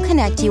 We still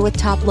connect you with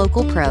top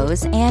local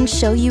pros and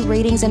show you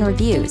ratings and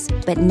reviews,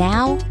 but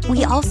now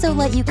we also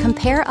let you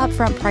compare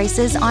upfront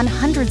prices on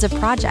hundreds of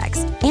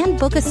projects and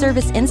book a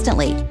service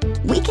instantly.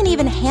 We can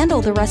even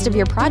handle the rest of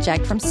your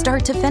project from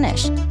start to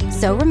finish.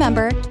 So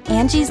remember,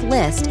 Angie's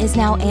List is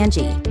now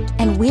Angie,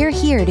 and we're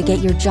here to get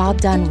your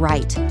job done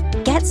right.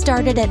 Get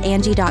started at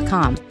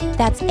Angie.com.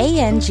 That's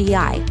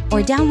ANGI,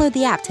 or download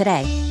the app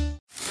today.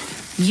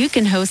 You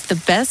can host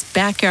the best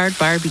backyard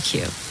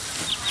barbecue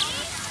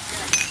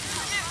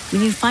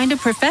when you find a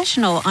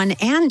professional on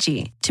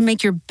Angie to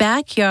make your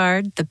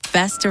backyard the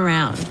best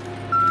around.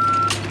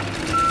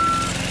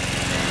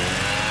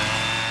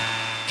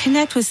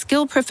 Connect with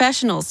skilled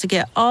professionals to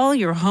get all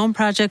your home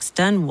projects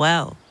done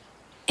well.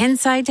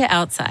 Inside to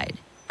outside,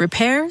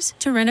 repairs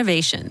to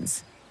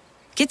renovations.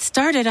 Get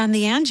started on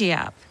the Angie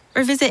app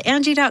or visit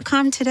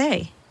Angie.com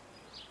today.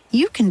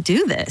 You can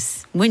do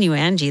this when you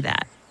Angie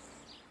that.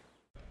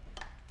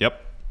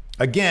 Yep.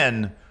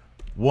 Again,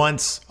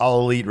 once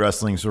All Elite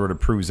Wrestling sort of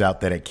proves out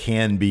that it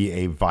can be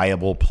a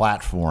viable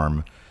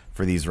platform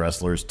for these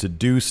wrestlers to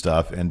do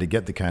stuff and to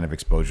get the kind of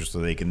exposure so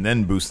they can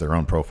then boost their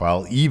own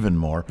profile even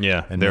more.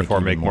 Yeah, and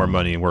therefore make more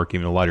money and work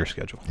even a lighter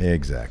schedule.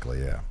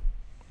 Exactly, yeah.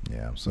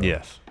 Yeah. So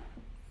yes.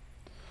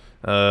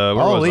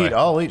 All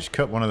Elite should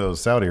cut one of those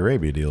Saudi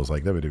Arabia deals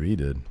like WWE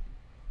did.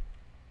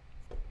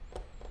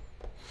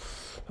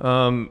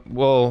 There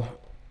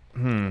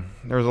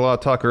was a lot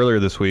of talk earlier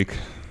this week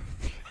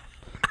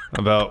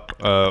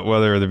about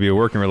whether there be a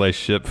working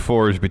relationship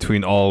forged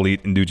between All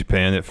Elite and New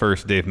Japan. At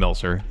first, Dave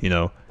Meltzer,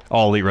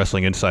 All Elite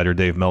Wrestling Insider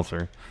Dave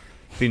Meltzer,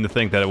 seemed to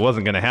think that it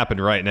wasn't going to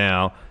happen right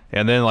now.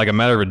 And then, like a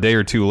matter of a day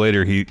or two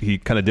later, he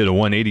kind of did a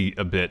 180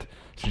 a bit,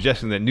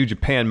 suggesting that New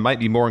Japan might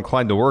be more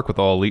inclined to work with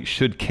All Elite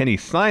should Kenny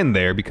sign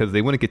there because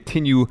they want to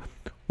continue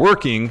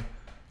working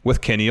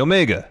with Kenny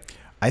Omega.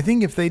 I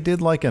think if they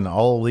did like an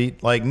All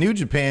Elite, like New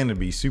Japan would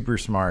be super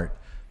smart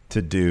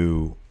to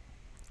do.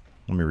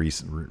 Let me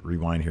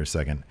rewind here a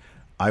second.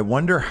 I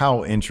wonder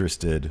how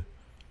interested,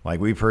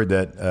 like we've heard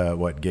that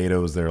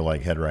Gato's their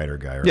like head writer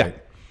guy, right? Yeah.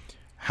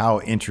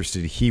 How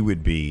interested he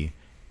would be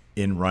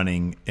in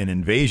running an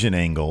invasion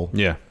angle.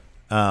 Yeah.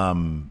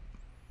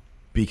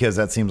 Because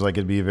that seems like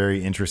it'd be a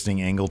very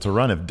interesting angle to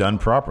run if done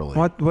properly.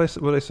 What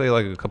did I say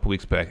like a couple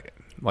weeks back?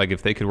 Like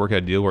if they could work out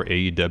a deal where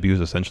AEW is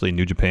essentially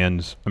New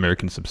Japan's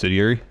American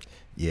subsidiary.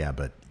 Yeah,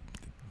 but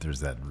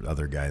there's that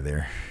other guy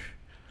there.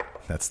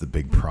 That's the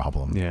big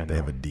problem. Yeah, they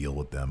have a deal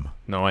with them.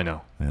 No, I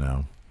know.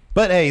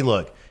 But hey,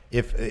 look,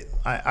 if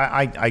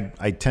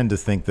I tend to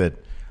think that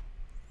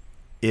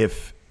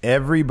if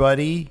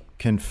everybody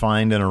can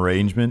find an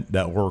arrangement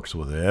that works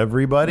with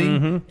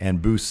everybody and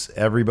boosts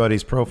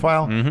everybody's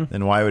profile,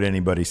 then why would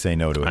anybody say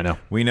no to it? I know.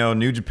 We know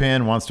New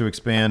Japan wants to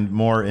expand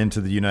more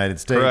into the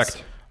United States.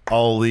 Correct.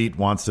 All Elite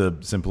wants to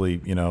simply,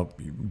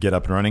 get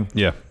up and running.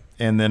 Yeah.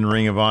 And then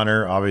Ring of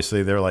Honor,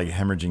 obviously, they're like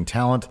hemorrhaging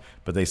talent,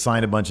 but they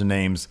signed a bunch of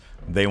names.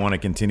 They want to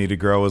continue to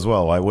grow as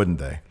well. Why wouldn't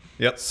they?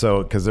 Yep.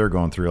 So, because they're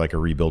going through like a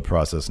rebuild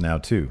process now,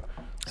 too.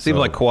 Seems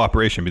like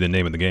cooperation would be the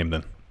name of the game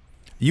then.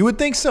 You would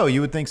think so.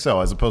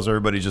 As opposed to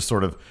everybody just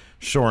sort of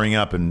shoring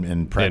up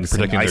and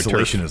practicing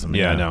isolationism.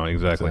 Yeah, no,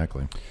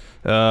 exactly.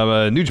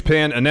 New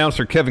Japan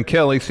announcer Kevin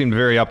Kelly seemed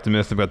very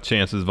optimistic about the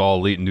chances of All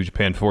Elite and New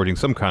Japan forging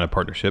some kind of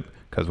partnership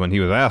because when he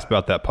was asked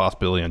about that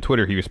possibility on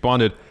Twitter, he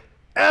responded,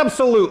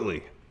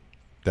 "Absolutely."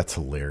 That's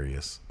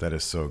hilarious. That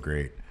is so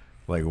great.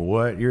 Like,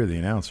 what? You're the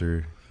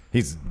announcer.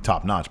 He's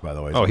top notch, by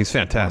the way. Oh, he's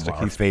fantastic.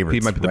 He's favorites.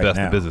 He might be the best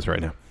in the business right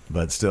now.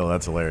 But still,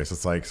 that's hilarious.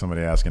 It's like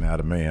somebody asking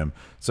Adam Mayhem.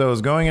 So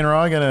is Going In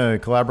Raw going to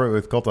collaborate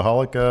with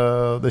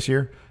Cultaholic this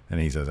year? And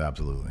he says,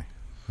 absolutely.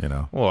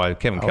 Well,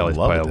 Kevin Kelly's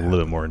probably a little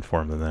bit more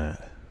informed than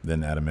that.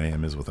 Than Adam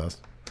Mayhem is with us.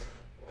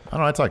 I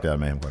don't know. I talk to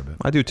Adam Mayhem quite a bit.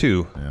 I do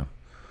too. Yeah.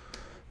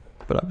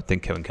 But I would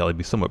think Kevin Kelly would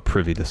be somewhat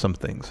privy to some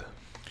things.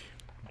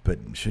 But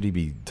should he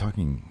be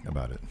talking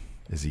about it?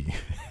 Is he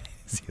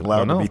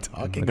allowed to be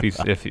talking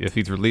if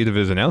he's relieved of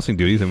his announcing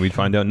duties, then we'd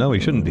find out no, he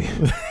shouldn't be.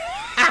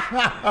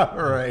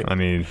 Right. I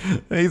mean,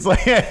 he's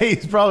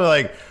probably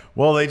like,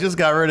 well, they just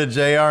got rid of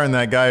JR and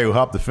that guy who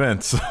hopped the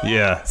fence.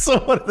 yeah. So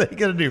what are they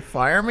going to do?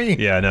 Fire me?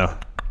 Yeah, I know.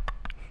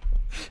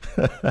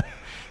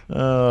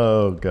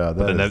 Oh God!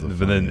 But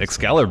then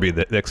Excalibur be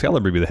the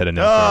head of NASCAR.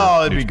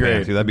 Oh, that'd New be Japan,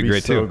 great. too. That'd be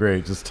great so too.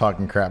 Great, just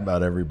talking crap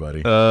about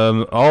everybody.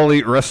 All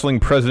Elite Wrestling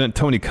president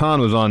Tony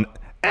Khan was on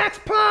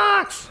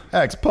X-Pac,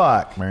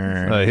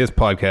 his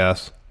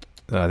podcast,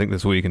 I think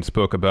this week, and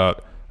spoke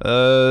about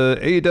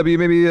AEW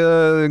maybe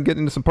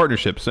getting into some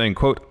partnerships, saying,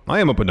 "quote I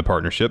am open to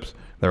partnerships.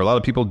 There are a lot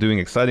of people doing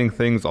exciting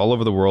things all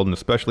over the world, and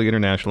especially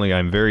internationally.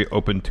 I'm very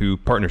open to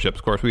partnerships."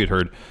 Of course, we had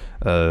heard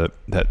that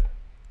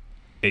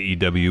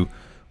AEW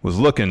was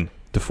looking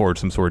to forge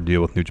some sort of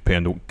deal with New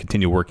Japan to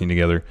continue working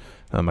together.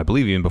 I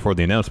believe even before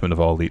the announcement of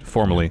All Elite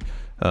formally.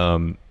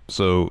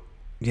 So,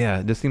 yeah,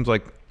 it just seems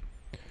like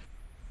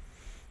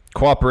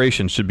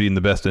cooperation should be in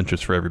the best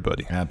interest for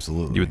everybody.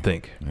 Absolutely. You would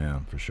think.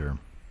 Yeah, for sure.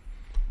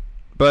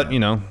 But,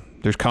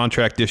 there's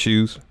contract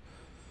issues,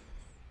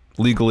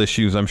 legal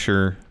issues, I'm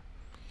sure,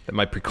 that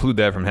might preclude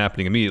that from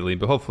happening immediately,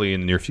 but hopefully in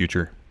the near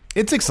future.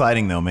 It's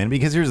exciting, though, man,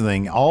 because here's the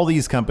thing. All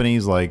these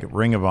companies like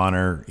Ring of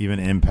Honor, even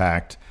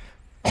Impact,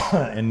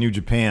 and New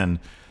Japan,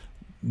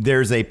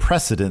 there's a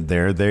precedent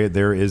there.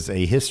 There is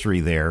a history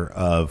there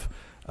of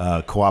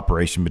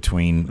cooperation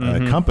between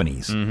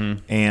companies.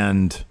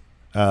 And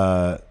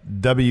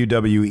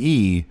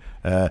WWE,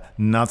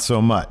 not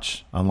so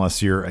much,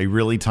 unless you're a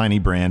really tiny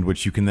brand,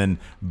 which you can then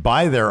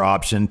buy their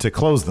option to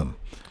close them.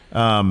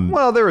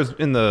 Well, there was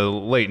in the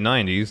late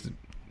 90s.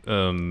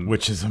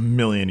 Which is a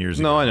million years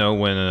ago. No, I know,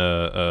 when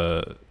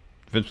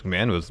Vince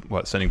McMahon was,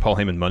 sending Paul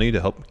Heyman money to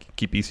help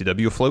keep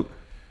ECW afloat?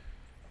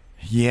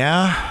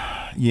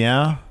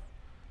 Yeah.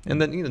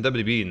 And then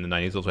WWE in the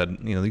 90s also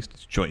had these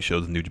joint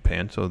shows in New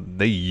Japan, so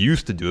they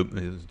used to do it.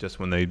 It was just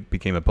when they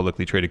became a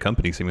publicly traded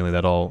company, seemingly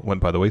that all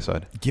went by the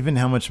wayside. Given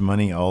how much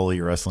money All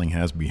Elite Wrestling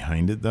has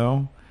behind it,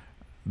 though,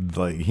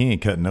 like he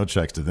ain't cutting no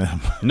checks to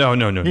them. No. You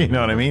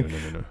know what I mean?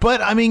 No.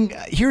 But I mean,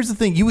 here's the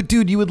thing: you would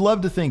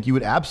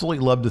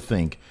absolutely love to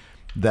think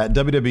that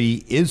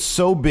WWE is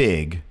so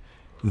big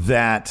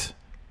that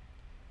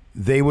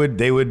they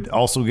would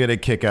also get a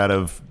kick out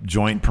of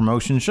joint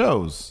promotion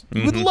shows.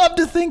 You would love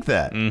to think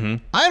that.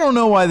 I don't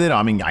know why they don't.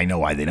 I mean, I know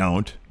why they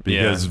don't,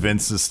 because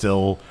Vince is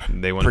still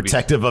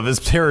protective of his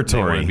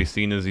territory. They want to be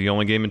seen as the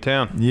only game in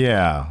town.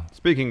 Yeah.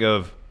 Speaking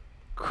of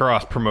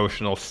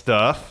cross-promotional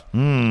stuff,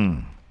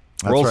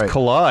 Worlds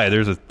Collide.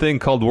 There's a thing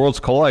called Worlds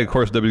Collide. Of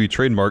course, WWE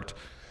trademarked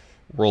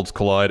Worlds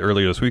Collide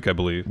earlier this week, I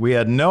believe. We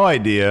had no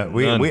idea.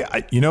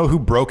 You know who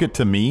broke it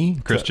to me?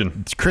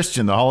 Christian,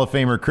 the Hall of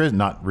Famer,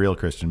 not real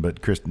Christian,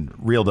 but Christian,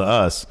 real to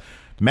us.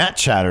 Matt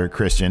Chatter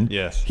Christian.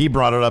 Yes. He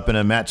brought it up in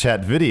a Matt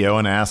Chat video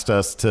and asked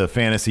us to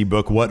fantasy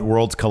book what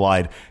Worlds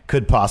Collide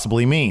could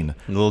possibly mean.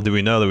 Little do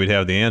we know that we'd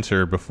have the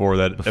answer before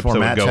episode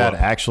Matt would go Chat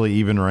up. actually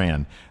even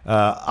ran.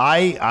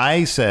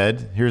 I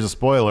said, here's a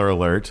spoiler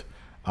alert.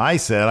 I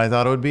said I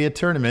thought it would be a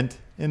tournament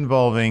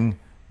involving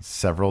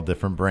several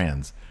different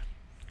brands.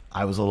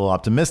 I was a little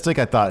optimistic.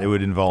 I thought it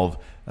would involve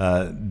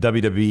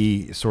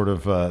WWE, sort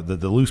of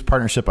the loose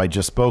partnership I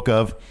just spoke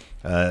of,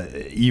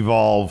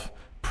 Evolve,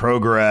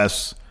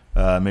 Progress,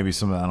 maybe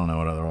some, I don't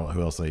know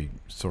who else they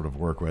sort of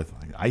work with.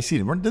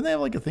 Didn't they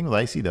have like a thing with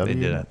ICW? They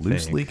did,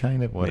 loosely,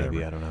 kind of, whatever.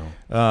 Maybe, I don't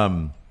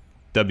know.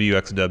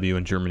 WXW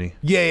in Germany.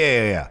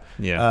 Yeah.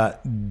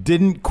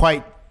 Didn't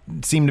quite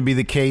seem to be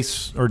the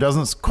case, or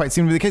doesn't quite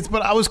seem to be the case,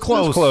 but I was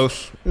close.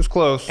 It was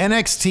close.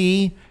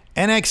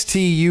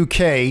 NXT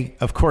UK,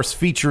 of course,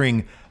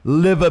 featuring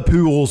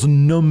Liverpool's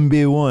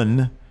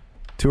 #1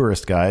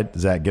 tourist guide,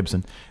 Zach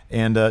Gibson,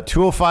 and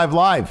 205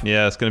 Live.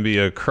 Yeah, it's going to be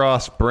a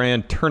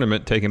cross-brand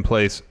tournament taking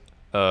place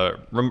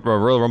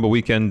Royal Rumble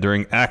weekend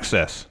during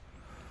Access.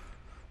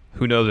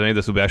 Who knows if any of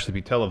this will actually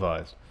be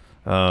televised?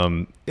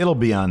 It'll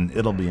be on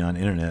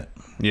internet.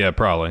 Yeah,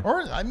 probably.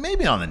 Or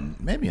maybe on the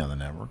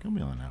network. It'll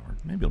be on the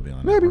network. Maybe it'll be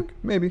on the network.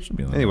 Maybe.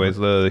 Be on Anyways,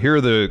 here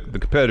are the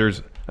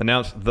competitors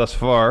announced thus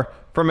far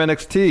from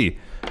NXT.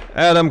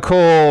 Adam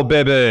Cole,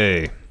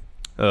 baby.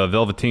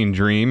 Velveteen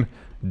Dream.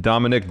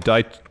 Dominic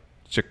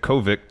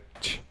Dijakovic.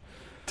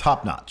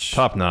 Top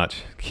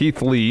notch.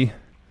 Keith Lee.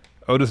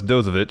 Otis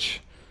Dozovich.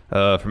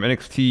 From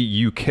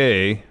NXT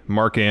UK,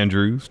 Mark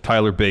Andrews,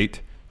 Tyler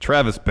Bate,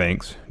 Travis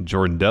Banks,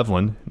 Jordan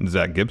Devlin, and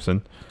Zach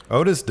Gibson.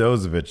 Otis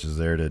Dozovich is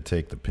there to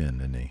take the pin,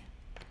 isn't he?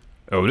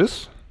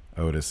 Otis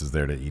is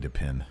there to eat a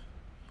pin.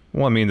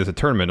 Well, I mean, there's a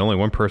tournament. Only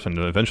one person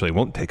eventually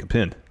won't take a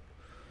pin.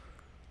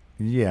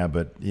 Yeah,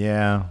 but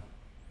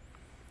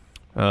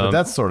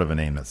that's sort of a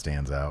name that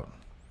stands out.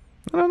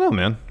 I don't know,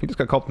 man. He just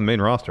got called to the main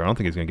roster. I don't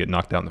think he's going to get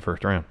knocked out in the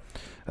first round.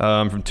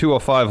 From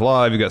 205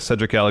 Live, you got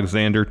Cedric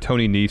Alexander,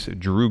 Tony Nese,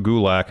 Drew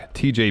Gulak,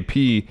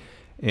 TJP,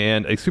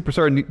 and a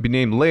superstar to be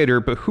named later.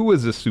 But who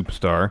is this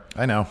superstar?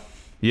 I know.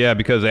 Yeah,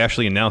 because they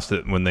actually announced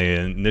it when they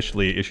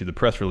initially issued the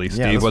press release.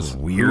 Yeah, Steve, this was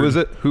weird.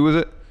 Who is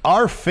it?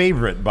 Our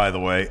favorite, by the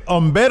way,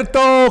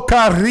 Humberto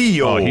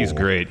Carrillo. Oh, he's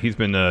great. He's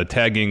been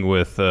tagging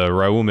with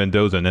Raul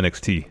Mendoza in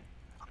NXT.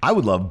 I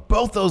would love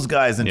both those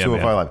guys in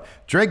 205 Live.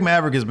 Drake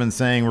Maverick has been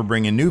saying we're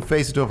bringing new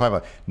face to 205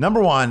 Live.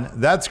 Number one,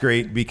 that's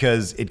great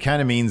because it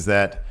kind of means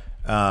that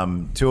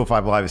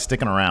 205 Live is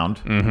sticking around,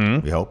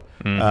 we hope,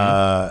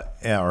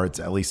 or it's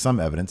at least some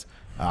evidence.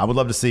 I would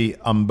love to see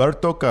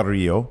Humberto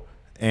Carrillo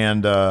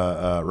and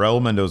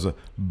Raul Mendoza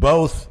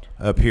both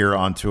appear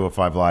on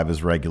 205 Live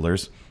as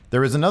regulars. There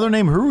was another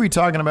name. Who were we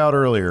talking about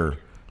earlier?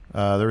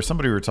 There was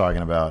somebody we were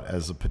talking about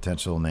as a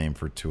potential name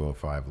for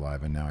 205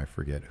 Live, and now I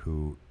forget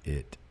who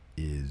it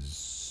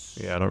is.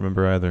 Yeah, I don't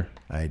remember either.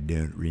 I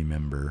don't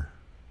remember.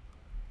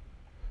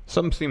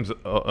 Something seems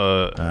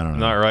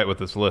not right with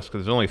this list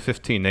because there's only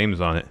 15 names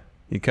on it.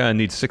 You kind of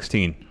need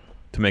 16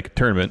 to make a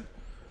tournament.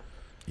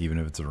 Even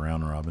if it's a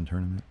round-robin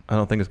tournament? I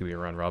don't think it's going to be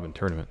a round-robin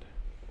tournament.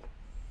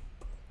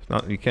 It's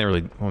not. You can't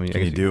really... Well,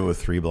 Can you do it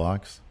with 3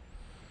 blocks?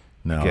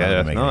 No, yeah,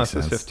 that doesn't make any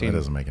sense. 15. That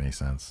doesn't make any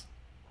sense.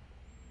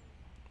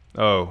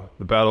 Oh,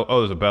 the battle.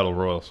 Oh, there's a battle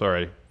royal.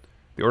 Sorry.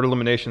 The order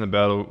elimination, the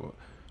battle...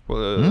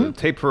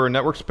 Tape for a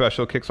network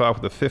special kicks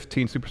off with a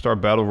 15 Superstar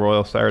Battle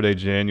Royal Saturday,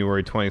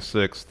 January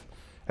 26th.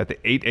 At the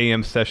 8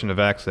 a.m. session of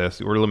Access,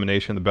 the order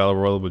elimination of the Battle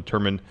Royal will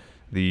determine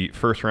the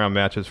first round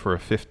matches for a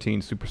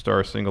 15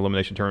 Superstar single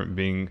elimination tournament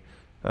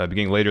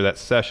beginning later that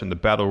session. The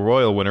Battle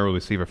Royal winner will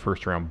receive a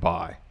first round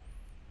bye.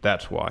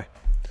 That's why.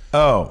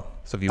 Oh.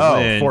 So if you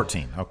win...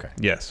 14. Okay.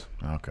 Yes.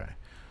 Okay.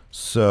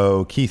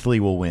 So Keith Lee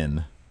will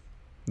win.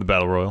 The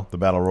Battle Royal? The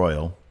Battle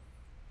Royal.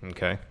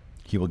 Okay.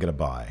 He will get a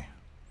bye.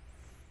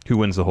 Who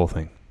wins the whole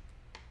thing?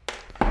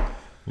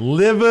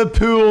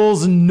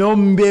 Liverpool's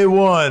number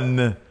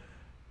one.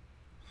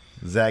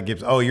 Zach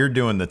Gibbs. Oh, you're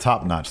doing the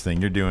top-notch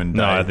thing. You're doing...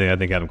 No, I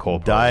think Adam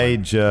Cole.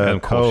 Adam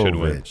Cole should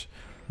win.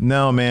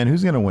 No, man.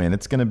 Who's going to win?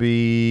 It's going to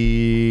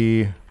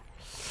be...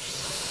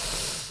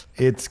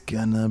 It's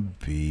going to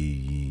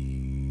be...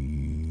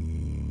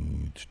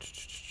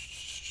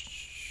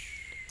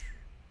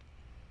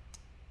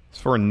 It's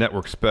for a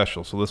network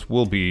special, so this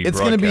will be It's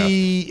going to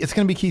be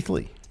Keith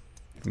Lee.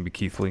 It's going to be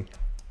Keith Lee.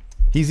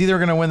 He's either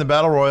going to win the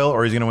Battle Royal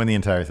or he's going to win the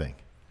entire thing.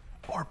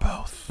 Or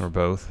both. Or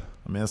both.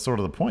 I mean, that's sort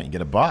of the point. You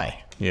get a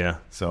bye. Yeah.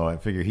 So I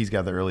figure he's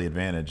got the early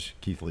advantage.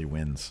 Keith Lee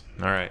wins.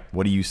 All right.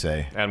 What do you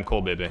say? Adam Cole,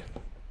 baby.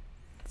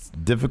 It's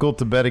difficult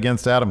to bet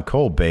against Adam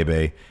Cole,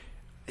 baby.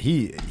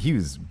 He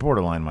was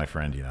borderline my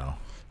friend, you know.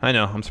 I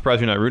know. I'm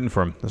surprised you're not rooting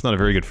for him. That's not a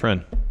very good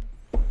friend.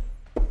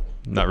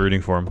 Not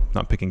rooting for him.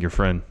 Not picking your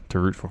friend to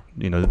root for.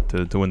 You know,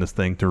 to win this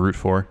thing, to root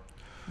for.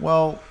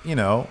 Well, you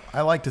know,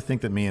 I like to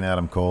think that me and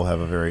Adam Cole have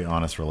a very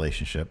honest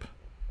relationship.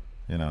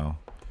 You know,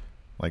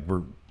 like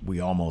we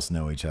almost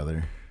know each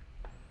other.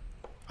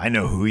 I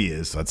know who he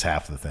is, so that's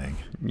half the thing.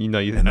 You know,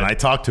 and then I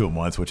talked to him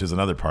once, which is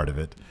another part of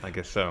it. I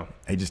guess so.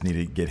 I just need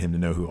to get him to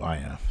know who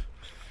I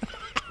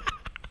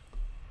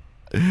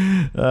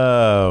am.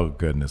 Oh,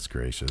 goodness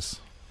gracious.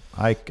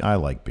 I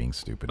like being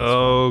stupid.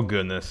 Oh,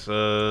 goodness.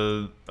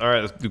 All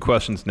right, let's do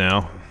questions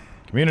now.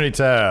 Community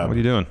tab. What are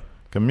you doing?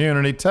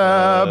 Community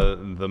tab.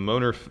 The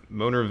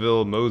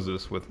Monerville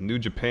Moses with New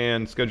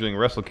Japan scheduling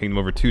Wrestle Kingdom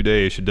over 2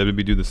 days. Should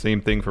WWE do the same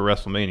thing for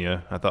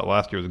WrestleMania? I thought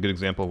last year was a good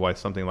example of why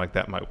something like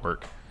that might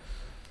work.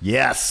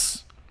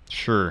 Yes.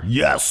 Sure.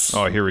 Yes.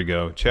 Oh, here we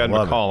go. Chad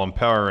McCollum,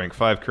 Power Rank,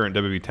 5 current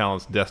WWE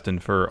talents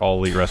destined for All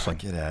Elite Wrestling.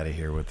 Get out of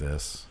here with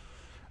this.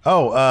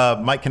 Oh,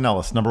 Mike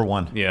Kanellis, number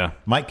 1. Yeah.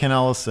 Mike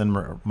Kanellis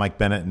and Mike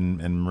Bennett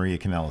and Maria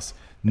Kanellis.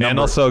 And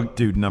also,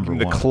 number 1.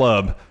 The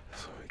club.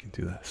 So we can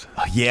do this.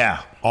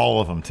 Yeah. All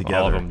of them together.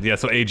 All of them. Yeah,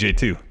 so AJ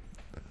too.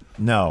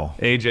 No.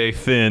 AJ,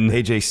 Finn.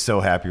 AJ's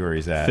so happy where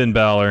he's at. Finn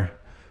Balor.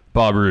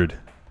 Bob Roode.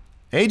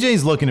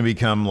 AJ's looking to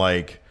become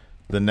like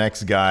the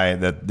next guy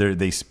that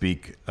they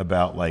speak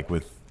about, like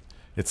with,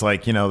 it's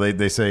like, you know,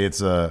 they say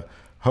it's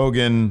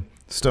Hogan,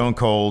 Stone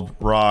Cold,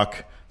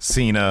 Rock,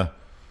 Cena,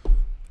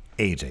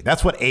 AJ.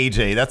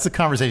 That's the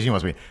conversation he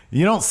wants to be.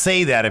 You don't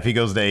say that if he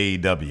goes to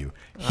AEW.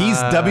 He's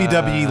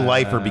WWE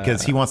lifer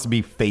because he wants to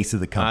be face of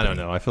the company. I don't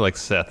know. I feel like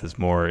Seth is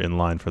more in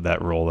line for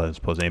that role as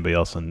opposed to anybody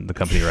else in the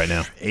company right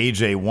now.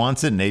 AJ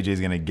wants it, and AJ's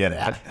going to get it.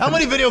 How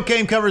many video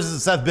game covers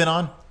has Seth been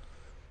on?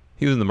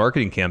 He was in the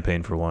marketing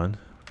campaign for one.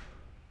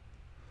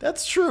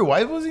 That's true.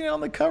 Why was he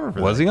on the cover for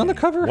that? Was he on the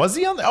cover? Was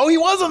he on the... Oh, he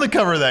was on the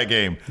cover of that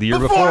game. The year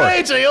before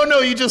AJ. Oh, no,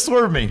 you just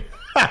swerved me.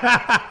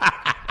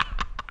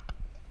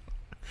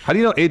 How do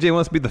you know AJ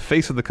wants to be the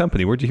face of the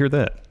company? Where'd you hear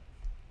that?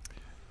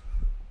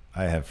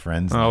 I have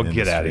friends. Oh,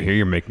 get out of here.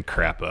 You're making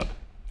crap up.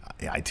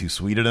 I too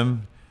tweeted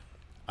him.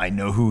 I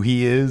know who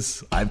he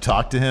is. I've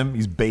talked to him.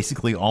 He's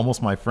basically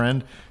almost my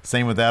friend.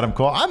 Same with Adam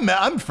Cole.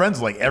 I'm friends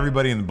with like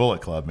everybody in the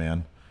Bullet Club,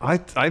 man.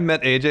 I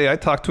met AJ. I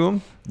talked to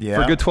him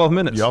for a good 12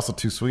 minutes. You also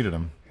too tweeted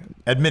him.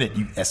 Admit it,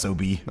 you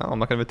SOB. No, I'm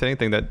not going to admit to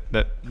anything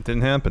that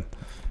didn't happen.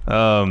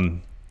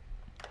 I'm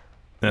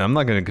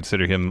not going to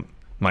consider him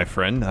my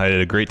friend. I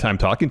had a great time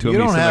talking to him. You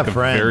don't He seemed have like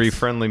friends. A very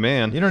friendly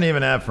man. You don't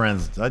even have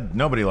friends.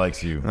 Nobody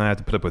likes you. I have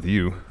to put up with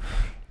you.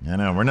 I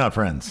know. We're not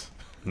friends.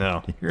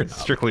 No. It's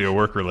strictly a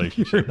work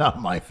relationship. You're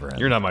not my friend.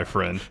 You're not my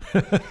friend.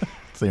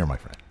 So you're my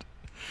friend.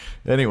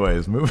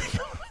 Anyways, moving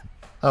on.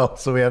 Oh,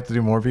 so we have to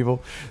do more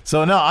people?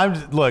 So no,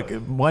 look,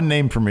 one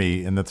name for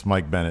me, and that's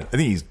Mike Bennett. I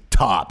think he's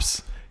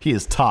tops. He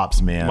is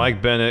tops, man.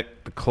 Mike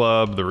Bennett, the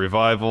Club, the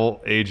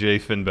Revival,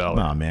 AJ, Finn Balor.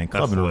 Nah, man,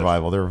 Club That's and the list.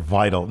 Revival, they're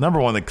vital. Number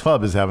one, the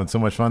Club is having so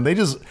much fun. They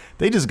just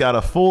got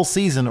a full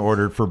season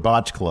ordered for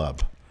Botch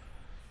Club.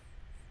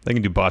 They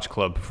can do Botch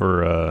Club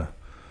for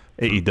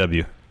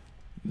AEW.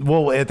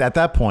 Well, at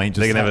that point,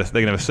 just they can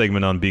have a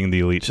segment on being the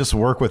elite. Just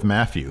work with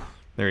Matthew.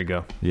 There you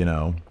go. You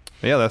know.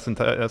 Yeah, that's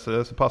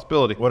a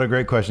possibility. What a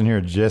great question here,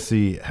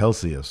 Jesse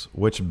Helsius.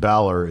 Which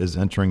Balor is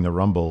entering the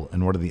Rumble,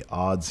 and what are the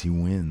odds he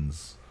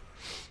wins?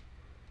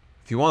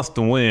 If he wants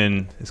to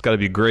win, it's got to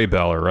be Gray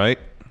Balor, right?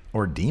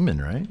 Or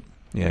Demon, right?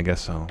 Yeah, I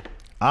guess so.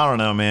 I don't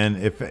know, man.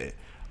 If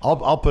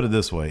I'll put it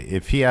this way: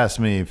 if he asked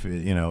me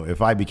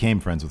if I became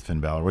friends with Finn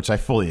Balor, which I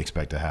fully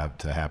expect to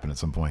happen at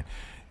some point,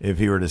 if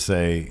he were to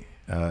say,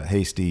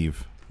 "Hey,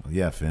 Steve,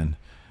 yeah, Finn,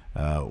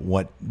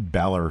 what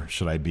Balor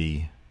should I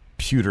be?"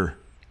 Pewter.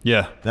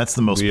 Yeah, that's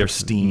the most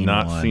pristine.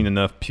 Not one. Seen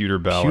enough Pewter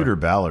Balor. Pewter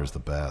Balor's the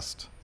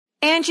best.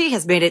 Angie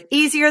has made it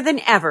easier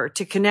than ever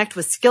to connect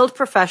with skilled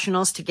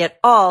professionals to get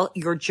all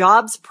your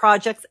jobs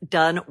projects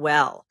done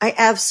well. I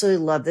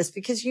absolutely love this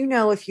because,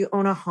 if you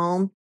own a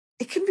home,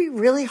 it can be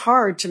really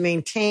hard to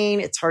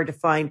maintain. It's hard to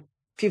find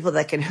people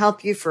that can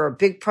help you for a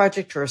big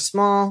project or a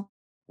small.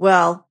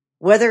 Well,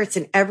 whether it's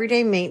in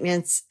everyday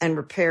maintenance and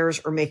repairs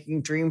or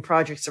making dream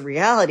projects a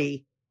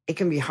reality, it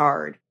can be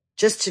hard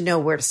just to know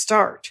where to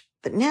start.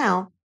 But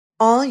now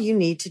all you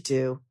need to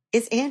do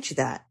is Angie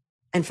that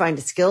and find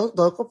a skilled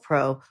local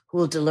pro who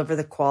will deliver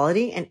the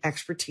quality and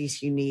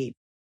expertise you need.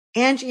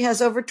 Angie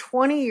has over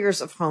 20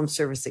 years of home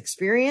service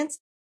experience,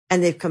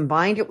 and they've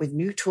combined it with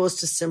new tools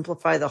to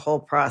simplify the whole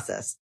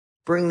process.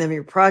 Bring them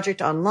your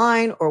project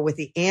online or with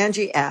the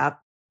Angie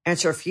app,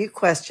 answer a few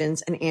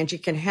questions, and Angie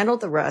can handle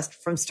the rest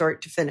from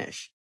start to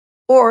finish.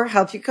 Or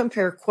help you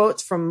compare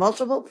quotes from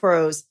multiple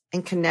pros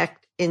and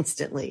connect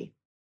instantly,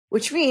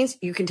 which means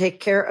you can take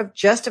care of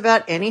just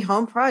about any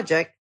home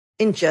project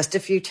in just a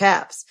few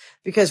taps.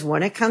 Because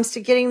when it comes to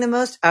getting the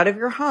most out of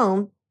your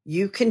home,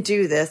 you can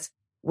do this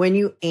when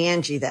you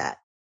Angie that.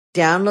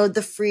 Download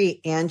the free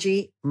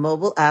Angie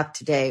mobile app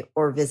today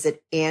or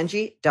visit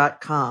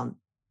Angie.com.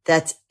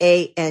 That's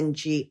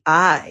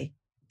ANGI.com.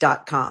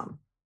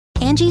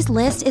 Angie's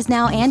List is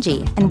now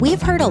Angie, and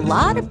we've heard a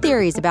lot of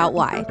theories about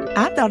why.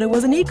 I thought it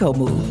was an eco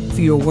move.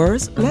 Fewer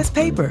words, less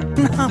paper.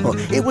 No,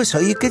 it was so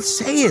you could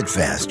say it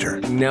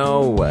faster.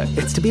 No,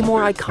 it's to be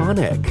more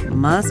iconic.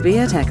 Must be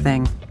a tech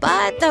thing.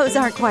 But those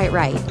aren't quite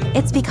right.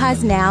 It's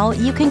because now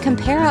you can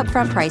compare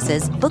upfront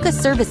prices, book a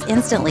service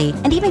instantly,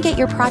 and even get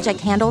your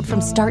project handled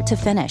from start to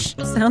finish.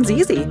 Sounds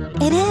easy.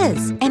 It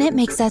is, and it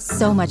makes us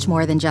so much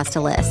more than just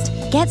a list.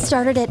 Get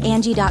started at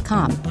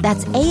Angie.com.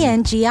 That's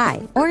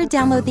ANGI, or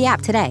download the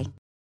app today.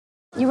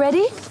 You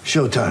ready?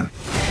 Showtime.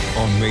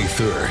 On May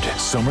 3rd,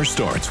 summer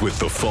starts with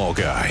The Fall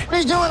Guy.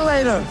 Let's do it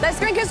later. Let's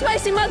drink a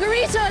spicy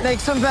margarita. Make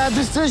some bad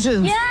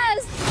decisions.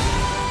 Yes.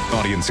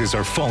 Audiences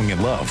are falling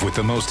in love with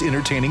the most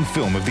entertaining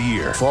film of the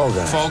year. Fall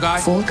Guy. Fall Guy?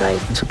 Fall Guy.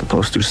 That's what the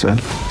poster said.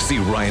 See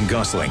Ryan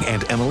Gosling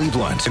and Emily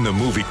Blunt in the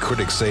movie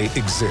critics say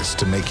exists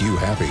to make you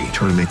happy.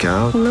 Trying to make it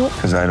out? Nope.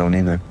 Because I don't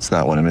either. It's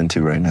not what I'm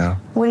into right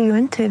now. What are you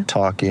into?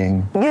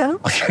 Talking. Yeah.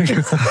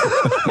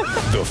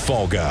 The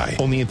Fall Guy.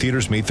 Only in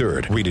theaters May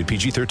 3rd. Rated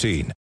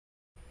PG-13.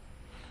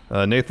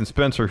 Nathan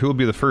Spencer, who will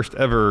be the first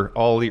ever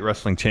All Elite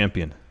Wrestling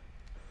champion?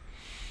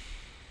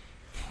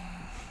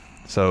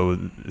 So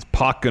is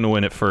Pac going to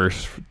win it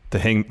first for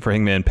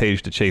Hangman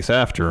Page to chase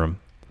after him?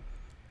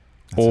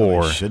 That's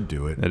how they should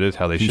do it. It is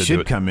how they he should do it. He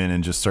should come in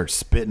and just start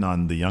spitting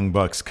on the Young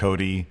Bucks,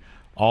 Cody.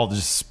 All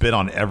just spit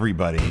on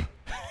everybody.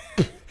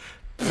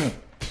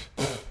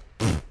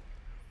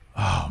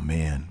 Oh,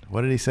 man.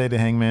 What did he say to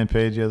Hangman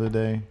Page the other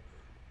day?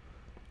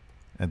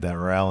 At that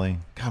rally?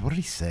 God, what did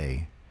he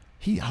say?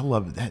 I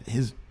love that.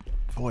 His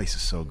voice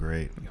is so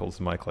great. He holds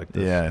the mic like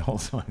this. Yeah, he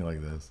holds the mic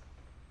like this.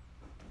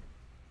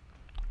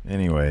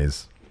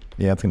 Anyways,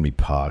 yeah, it's going to be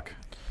Pac.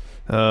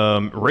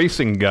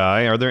 Racing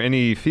guy, are there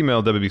any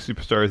female WWE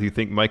superstars you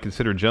think might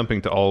consider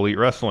jumping to All Elite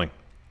Wrestling?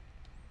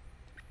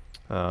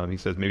 He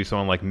says maybe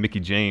someone like Mickie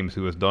James,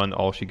 who has done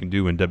all she can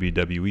do in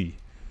WWE.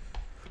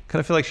 Kind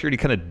of feel like she already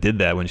kind of did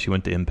that when she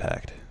went to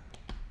Impact.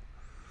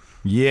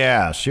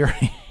 Yeah, she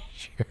already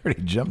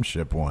jumped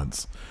ship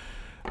once.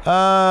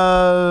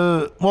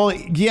 Well,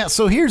 yeah,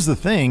 so here's the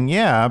thing.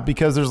 Yeah,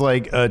 because there's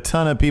like a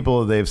ton of people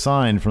that they've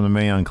signed from the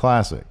Mae Young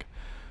Classic.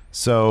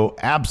 So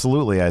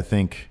absolutely, I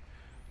think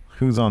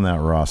who's on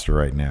that roster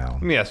right now?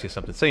 Let me ask you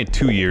something. Say in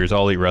 2 years,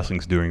 All Elite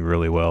Wrestling's doing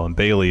really well, and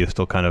Bayley is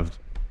still kind of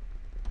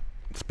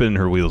spinning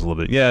her wheels a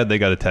little bit. Yeah, they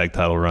got a tag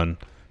title run.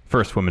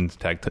 First women's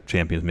tag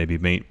champions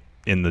maybe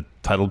in the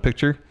title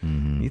picture.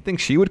 Mm-hmm. You think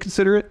she would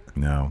consider it?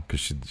 No, because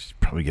she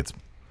probably gets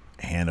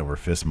hand over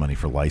fist money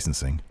for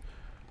licensing.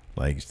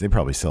 Like, they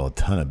probably sell a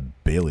ton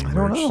of Bayley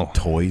merch,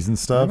 toys and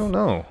stuff. I don't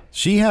know.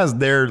 She has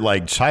their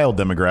like child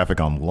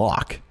demographic on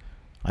lock.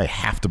 I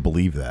have to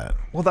believe that.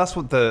 Well, that's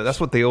what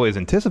they always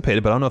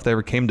anticipated, but I don't know if they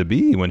ever came to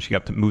be when she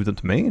moved up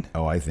to Maine.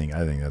 Oh, I think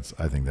that's.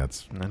 I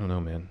don't know,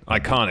 man.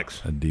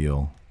 Iconics. A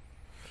deal.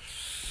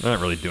 They're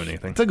not really doing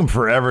anything. It took them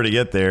forever to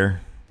get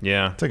there.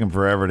 Yeah. It took them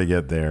forever to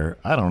get there.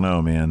 I don't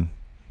know, man.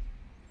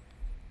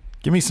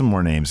 Give me some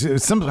more names. Who are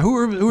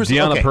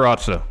Deonna okay.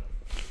 Purrazzo.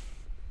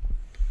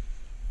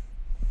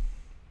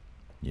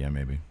 Yeah,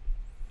 maybe.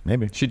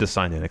 She just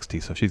signed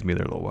NXT, so she's gonna be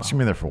there a little while. She's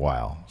gonna be there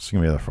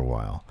for a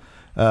while.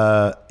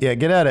 Yeah,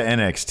 get out of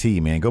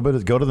NXT, man. Go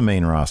to the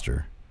main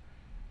roster.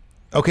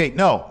 Okay,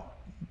 no,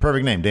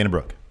 perfect name, Dana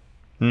Brooke.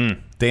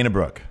 Dana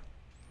Brooke.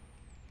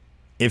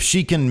 If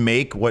she can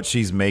make what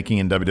she's making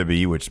in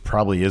WWE, which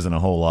probably isn't a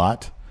whole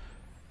lot,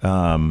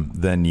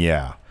 then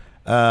yeah.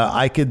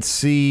 I could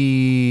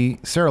see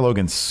Sarah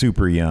Logan's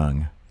super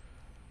young.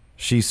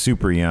 She's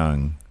super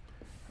young.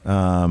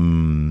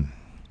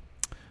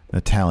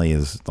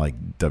 Natalia's like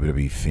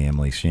WWE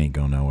family. She ain't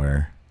going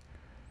nowhere.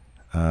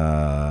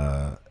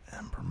 Ember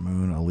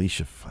Moon,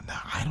 Alicia.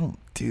 I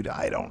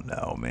don't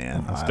know,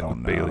 man. Let's I stick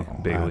don't with know.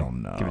 Bailey. I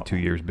don't know. Give it 2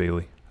 years,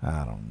 Bailey.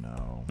 I don't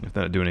know. If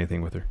not doing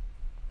anything with her.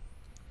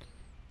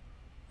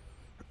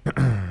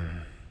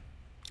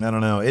 I don't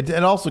know. It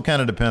also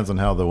kind of depends on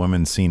how the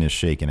women's scene is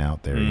shaking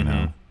out there, you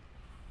know.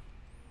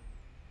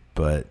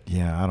 But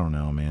yeah, I don't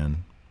know,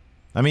 man.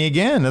 I mean,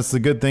 again, that's the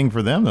good thing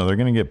for them, though. They're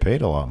going to get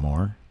paid a lot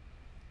more.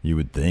 You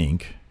would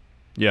think.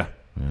 Yeah.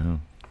 Yeah.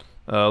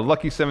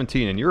 Lucky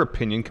 17. In your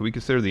opinion, can we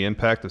consider the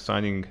impact of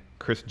signing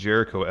Chris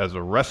Jericho as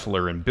a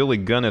wrestler and Billy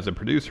Gunn as a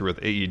producer with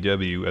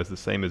AEW as the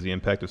same as the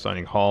impact of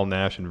signing Hall,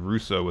 Nash, and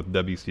Russo with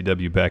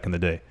WCW back in the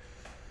day?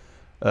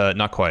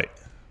 Not quite.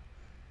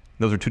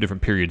 Those are two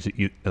different periods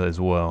as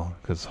well,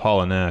 because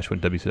Hall and Nash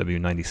went WCW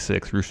in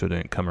 96. Russo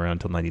didn't come around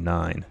until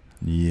 99.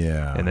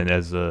 Yeah. And then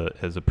as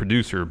a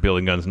producer,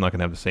 Billy Gunn's not going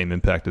to have the same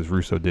impact as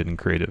Russo did in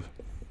creative.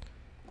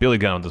 Billy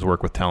Gunn does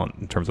work with talent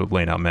in terms of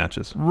laying out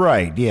matches.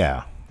 Right,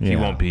 yeah. He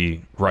won't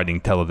be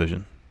writing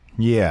television.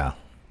 Yeah,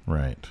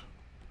 right.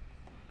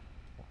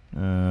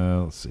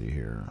 Let's see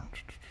here.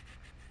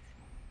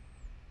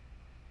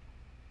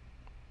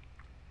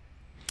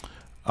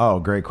 Oh,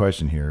 great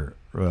question here.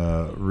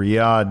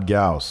 Riyadh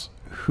Gauss.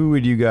 Who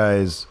would you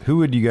guys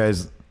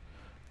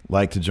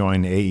like to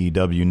join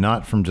AEW,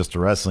 not from just a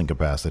wrestling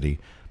capacity,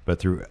 but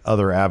through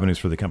other avenues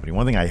for the company?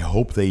 One thing I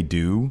hope they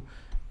do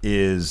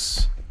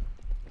is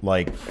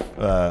like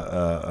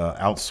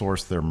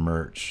outsource their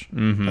merch.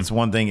 That's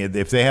one thing.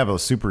 If they have a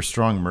super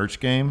strong merch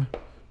game,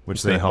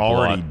 which they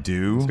already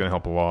do, it's going to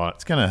help a lot.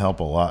 It's going to help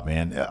a lot,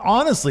 man.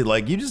 Honestly,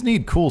 like, you just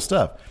need cool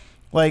stuff.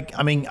 Like,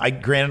 I mean,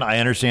 granted, I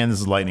understand this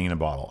is lightning in a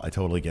bottle. I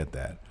totally get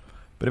that.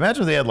 But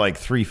imagine if they had like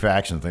 3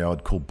 factions. They all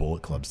had cool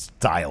Bullet Club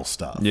style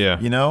stuff. Yeah.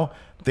 You know?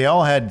 They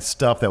all had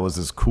stuff that was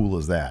as cool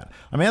as that.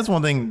 I mean, that's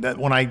one thing that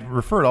when I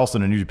referred also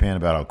to New Japan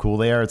about how cool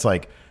they are, it's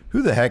like,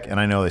 who the heck, and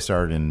I know they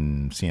started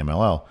in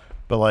CMLL,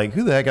 but like,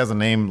 who the heck has a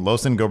name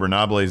Los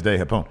Ingobernables de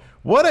Japón?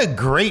 What a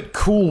great,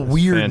 cool,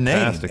 weird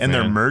name. And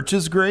their merch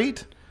is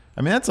great.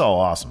 I mean, that's all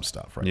awesome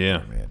stuff, right? Yeah.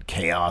 There, man.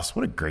 Chaos.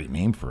 What a great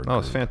name for it. Oh,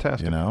 it's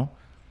fantastic. You know?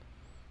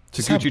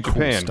 Taguchi Cool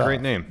Japan, stuff.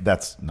 great name.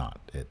 That's not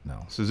it,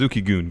 no.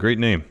 Suzuki-gun, great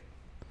name.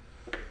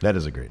 That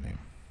is a great name.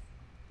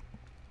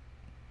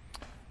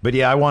 But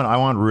yeah, I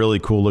want really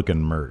cool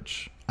looking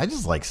merch. I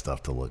just like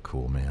stuff to look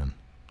cool, man.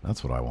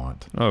 That's what I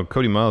want. Oh,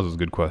 Cody Miles is a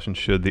good question.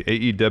 Should the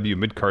AEW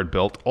mid-card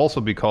belt also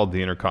be called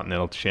the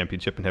Intercontinental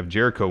Championship and have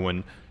Jericho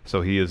win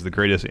so he is the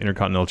greatest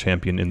Intercontinental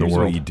Champion in the world?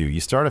 Here's what you do. You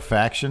start a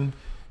faction,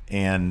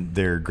 and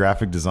their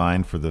graphic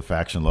design for the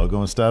faction logo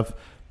and stuff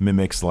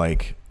mimics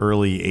like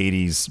early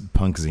 80s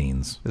punk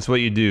zines. That's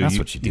what you do. That's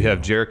what you do. You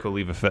have Jericho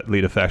lead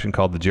a faction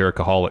called the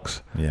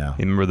Jerichoholics. Yeah. You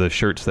remember the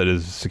shirts that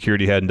his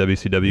security had in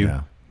WCW?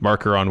 Yeah.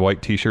 Marker on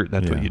white T-shirt.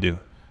 That's what you do.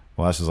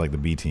 Well, that's just like the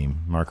B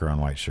team, marker on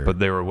white shirt. But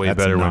they were way that's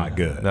better. Not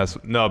good.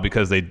 No,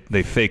 because they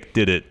fake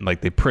did it. Like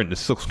they print a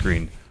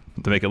silkscreen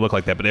to make it look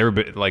like that. But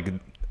everybody like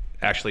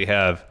actually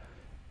have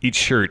each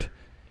shirt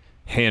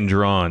hand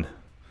drawn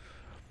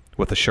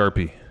with a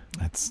Sharpie.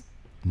 That's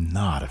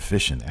not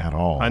efficient at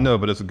all. I know,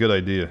 but it's a good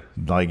idea.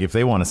 Like if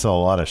they want to sell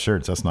a lot of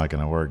shirts, that's not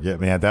going to work. Yeah, I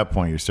mean, at that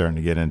point, you're starting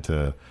to get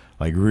into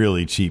like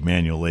really cheap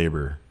manual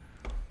labor,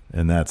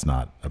 and that's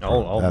not.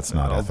 That's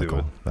not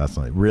ethical. Do it. That's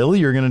not really.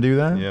 You're going to do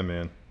that? Yeah,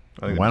 man.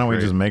 Why don't we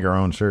just make our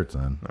own shirts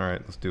then? All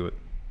right, let's do it.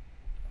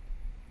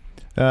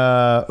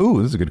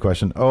 This is a good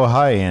question. Oh,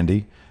 hi,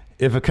 Andy.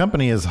 If a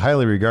company as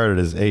highly regarded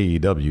as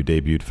AEW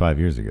debuted 5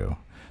 years ago,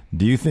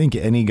 do you think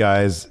any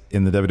guys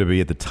in the WWE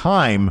at the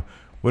time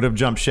would have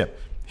jumped ship?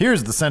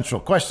 Here's the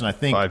central question, I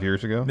think. 5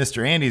 years ago?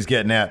 Mr. Andy's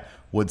getting at,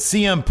 would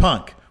CM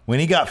Punk, when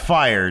he got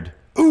fired,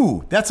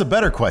 that's a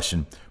better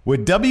question.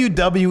 Would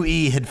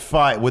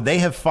WWE would they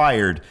have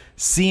fired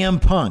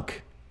CM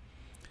Punk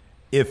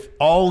if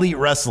All Elite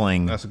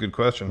Wrestling That's a good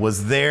question.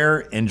 was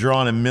there and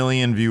drawing 1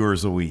 million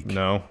viewers a week?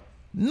 No.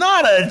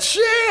 Not a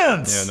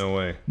chance. Yeah, no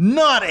way.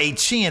 Not a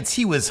chance.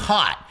 He was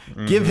hot.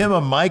 Give him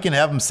a mic and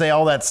have him say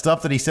all that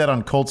stuff that he said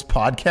on Colt's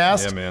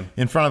podcast Yeah, man.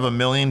 in front of 1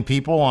 million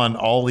people on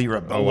All Elite, wow.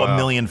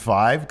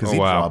 1,000,005, because he'd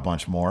wow. draw a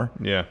bunch more.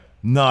 Yeah.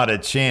 Not a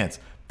chance.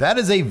 That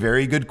is a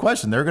very good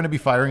question. They're going to be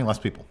firing less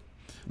people.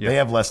 Yeah. They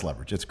have less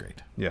leverage. It's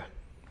great. Yeah.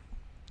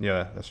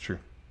 Yeah, that's true.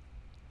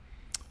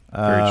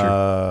 Very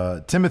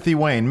true. Timothy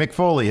Wayne, Mick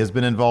Foley has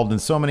been involved in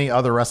so many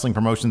other wrestling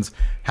promotions.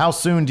 How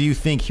soon do you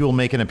think he will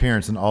make an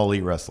appearance in All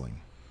Elite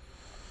Wrestling?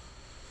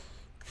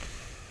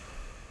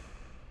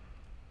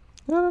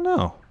 I don't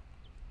know.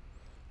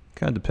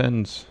 Kind of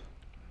depends.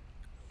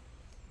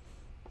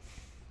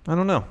 I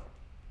don't know.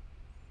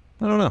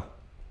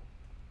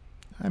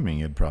 I mean,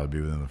 it'd probably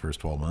be within the first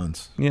 12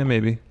 months. Yeah,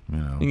 maybe. You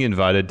know. You can get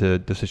invited to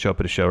just to show up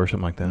at a show or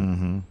something like that.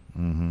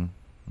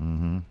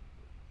 What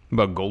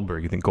about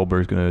Goldberg? You think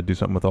Goldberg's going to do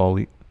something with All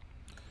Elite?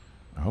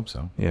 I hope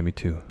so. Yeah, me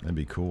too. That'd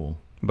be cool.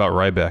 About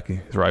Ryback.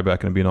 Is Ryback going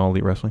to be in All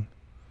Elite Wrestling?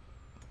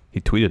 He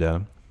tweeted at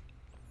him.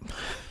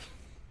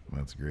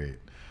 That's great.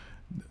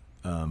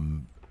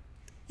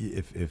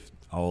 If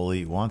All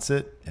Elite wants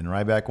it and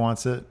Ryback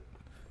wants it,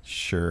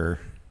 sure.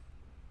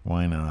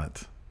 Why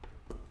not?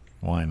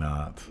 Why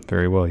not?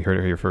 Very well. You heard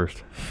it here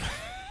first.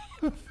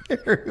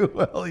 Very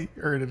well. You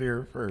heard it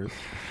here first.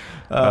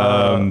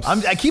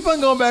 I keep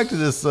on going back to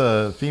this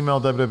female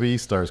WWE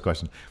stars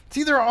question.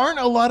 See, there aren't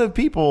a lot of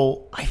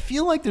people. I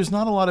feel like there's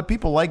not a lot of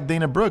people like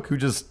Dana Brooke who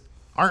just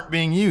aren't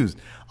being used.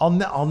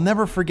 I'll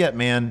never forget,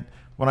 man,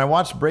 when I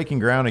watched Breaking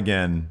Ground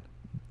again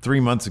 4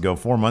 months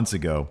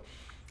ago,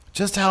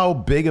 just how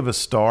big of a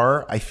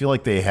star I feel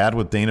like they had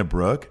with Dana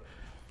Brooke.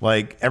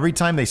 Like, every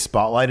time they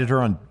spotlighted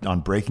her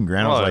on Breaking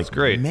Ground, I was like,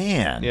 great.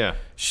 Man, yeah,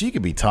 she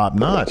could be top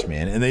notch,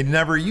 man. And they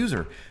never use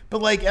her.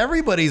 But, like,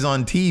 everybody's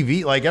on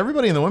TV. Like,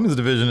 everybody in the women's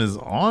division is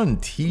on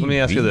TV. Let me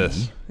ask you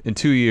this. In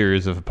 2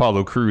 years, if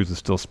Apollo Crews is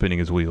still spinning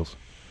his wheels,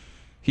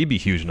 he'd be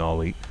huge in All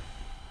Elite.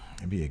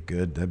 That'd be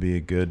a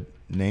good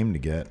name to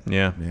get.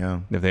 Yeah.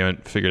 Yeah. If they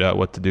haven't figured out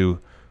what to do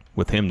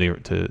with him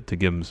to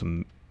give him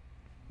some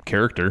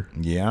character.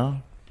 Yeah.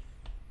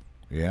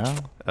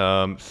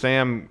 Yeah.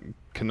 Sam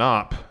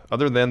Knopp,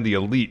 other than the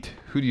Elite,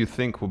 who do you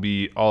think will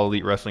be All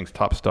Elite Wrestling's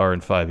top star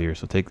in 5 years?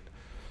 So take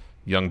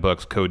Young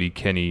Bucks, Cody,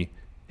 Kenny,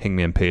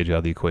 Hangman Page out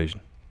of the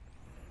equation.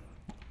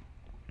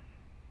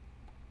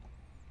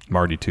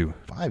 Marty, too.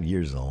 5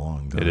 years is a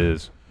long time. It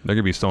is. There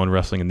could be someone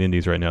wrestling in the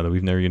Indies right now that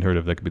we've never even heard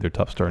of that could be their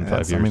top star in 5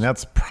 years. I mean,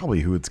 that's probably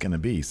who it's going to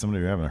be.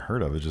 Somebody we haven't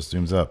heard of. It just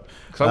zooms up.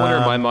 Because I wonder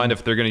in my mind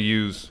if they're going to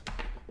use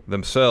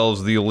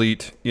themselves, the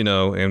Elite,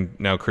 and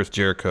now Chris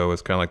Jericho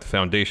is kind of like the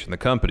foundation of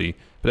the company.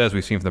 But as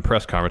we've seen from the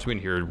press conference, we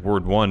didn't hear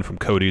word one from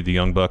Cody, the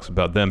Young Bucks,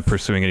 about them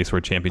pursuing any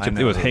sort of championship.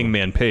 It was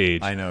Hangman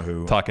Page. I know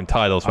who. Talking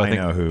titles. So I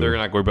think they're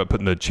not going about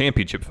putting the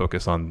championship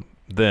focus on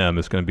them.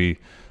 It's going to be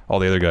all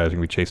the other guys are going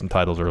to be chasing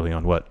titles early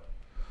on. What?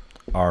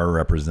 Our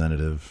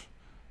representative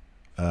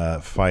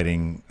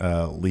fighting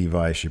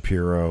Levi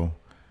Shapiro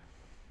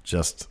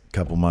just a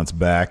couple months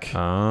back.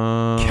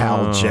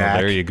 Cal Jack.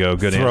 There you go.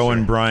 Good throwing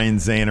answer. Brian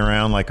Zane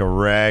around like a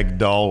rag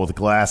doll with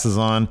glasses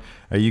on.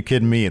 Are you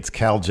kidding me? It's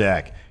Cal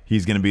Jack.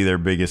 He's going to be their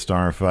biggest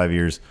star in 5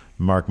 years.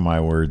 Mark my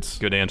words.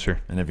 Good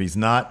answer. And if he's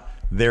not,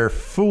 they're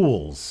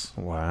fools.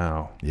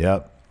 Wow.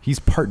 Yep. He's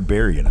part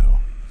bear, I don't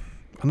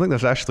think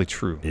that's actually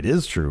true. It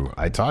is true.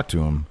 I talked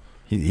to him.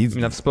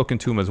 I've spoken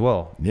to him as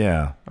well.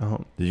 Yeah.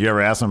 Did you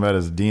ever ask him about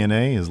his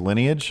DNA, his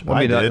lineage? Well,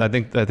 I did. I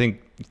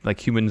think like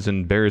humans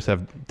and bears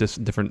have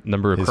different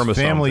number of his chromosomes.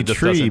 His family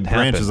tree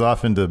branches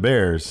off into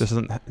bears. This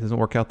doesn't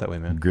work out that way,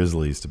 man.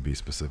 Grizzlies, to be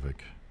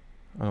specific.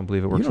 I don't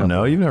believe it works. You don't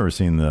know. You've never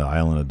seen the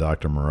Island of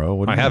Dr.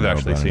 Moreau. I have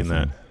actually seen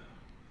that.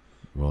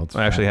 Well,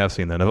 I actually have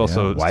seen that. I've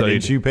also why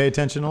didn't you pay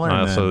attention to learn?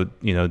 I also,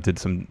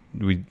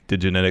 we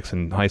did genetics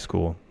in high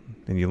school,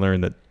 and you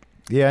learn that.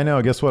 Yeah, I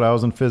know. Guess what? I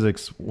was in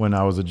physics when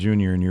I was a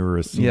junior, and you were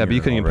a senior. Yeah, but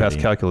you couldn't even pass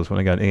calculus when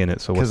I got an A in it.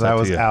 So because I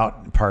was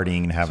out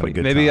partying and having a good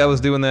time. Maybe I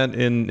was doing that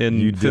in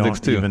physics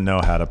too. You don't even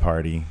know how to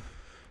party.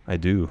 I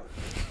do.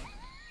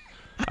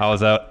 I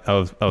was out. I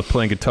was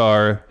playing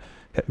guitar.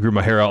 Grew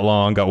my hair out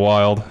long. Got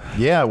wild.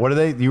 Yeah. What are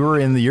they? You were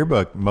in the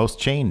yearbook. Most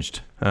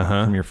changed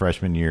from your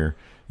freshman year.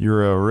 You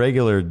were a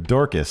regular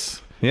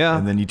Dorcas. Yeah.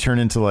 And then you turn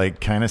into like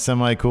kind of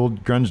semi-cool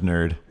grunge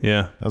nerd.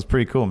 Yeah. That was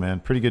pretty cool,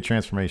 man. Pretty good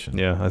transformation.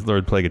 Yeah. I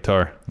learned to play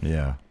guitar.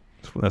 Yeah.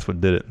 That's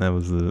what did it. That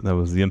was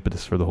the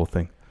impetus for the whole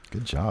thing.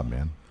 Good job,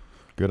 man.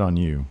 Good on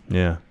you.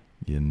 Yeah.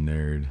 You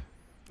nerd.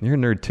 You're a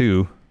nerd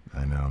too.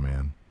 I know,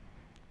 man.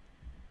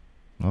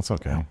 That's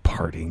okay.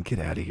 Partying. Get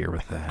out of here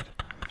with that.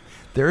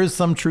 There is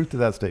some truth to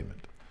that statement.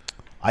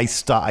 I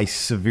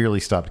severely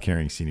stopped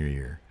caring senior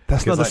year.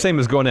 That's not the same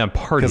as going out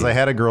partying. Because I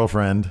had a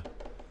girlfriend.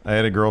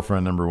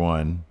 Number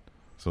one.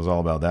 So it was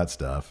all about that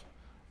stuff.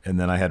 And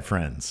then I had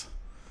friends.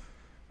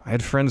 I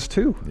had friends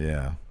too.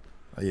 Yeah.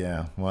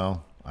 Yeah.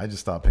 Well, I just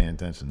stopped paying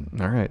attention.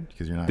 All right.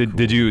 Because you're not cool.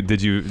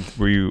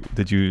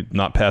 Did you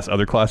not pass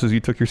other classes you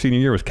took your senior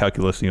year? Or was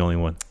calculus the only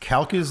one?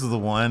 Calculus is the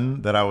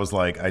one that I was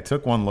like, I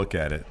took one look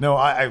at it. No,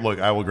 I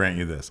will grant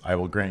you this. I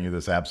will grant you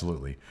this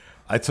absolutely.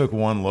 I took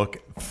one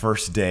look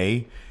first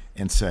day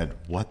and said,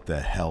 what the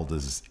hell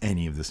does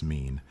any of this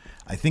mean?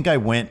 I think I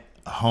went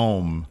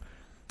home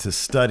to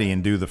study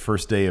and do the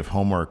first day of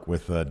homework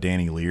with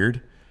Danny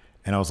Leard.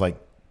 And I was like,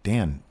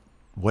 Dan,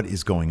 what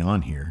is going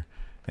on here?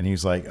 And he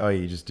was like, oh,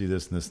 you just do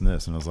this and this and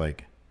this. And I was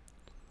like,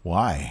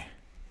 why?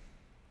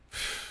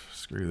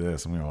 Screw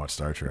this. I'm going to watch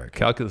Star Trek.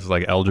 Calculus is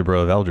like algebra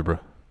of algebra.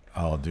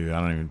 Oh, dude, I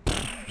don't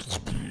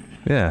even.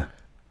 Yeah.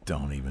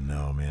 Don't even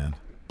know, man.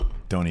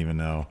 Don't even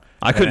know.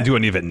 I couldn't do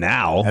any of it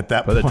now. At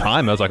that point. By the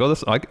time, I was like, oh,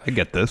 I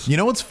get this. You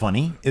know what's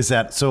funny is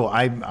that, so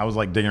I was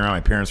like digging around my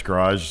parents'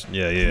 garage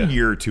a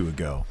year or two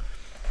ago.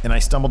 and I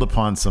stumbled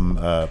upon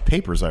some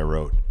papers I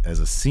wrote as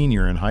a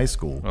senior in high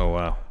school. Oh,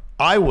 wow.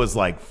 I was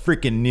like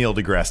freaking Neil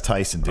deGrasse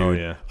Tyson, dude. Oh,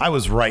 yeah. I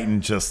was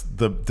writing just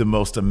the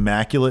most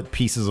immaculate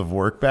pieces of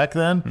work back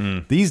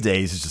then. These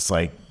days, it's just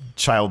like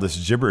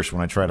childish gibberish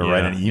when I try to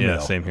write an email. Yeah,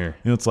 same here.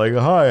 You know, it's like,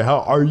 hi, how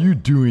are you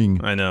doing?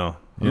 I know.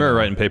 I remember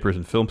writing papers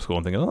in film school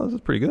and thinking, oh, this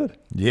is pretty good.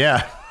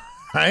 Yeah.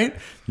 Right?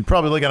 You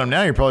probably look at them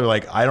now, you're probably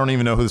like, I don't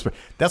even know who this person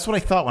is. That's what I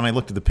thought when I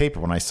looked at the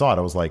paper. When I saw it,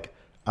 I was like,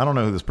 I don't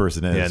know who this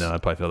person is. Yeah, no, I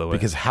probably feel that way.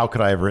 Because how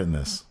could I have written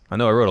this? I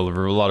know I wrote a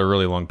lot of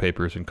really long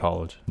papers in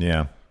college.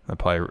 Yeah. I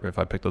probably, if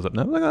I picked those up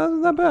now, I'm like, oh,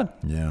 that's not bad.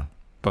 Yeah.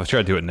 But if I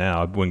tried to do it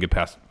now, I wouldn't get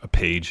past a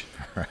page.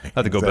 Right, I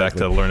have to go back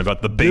to learn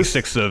about the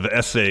basics of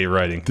essay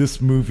writing.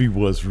 This movie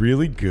was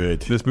really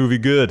good. This movie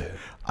good.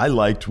 I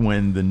liked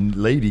when the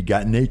lady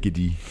got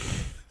nakedy.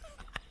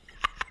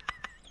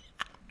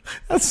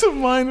 That's what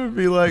mine would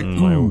be like.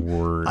 My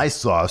word. I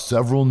saw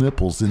several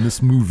nipples in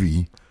this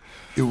movie.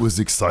 It was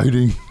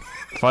exciting.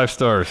 5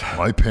 stars.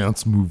 My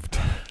pants moved.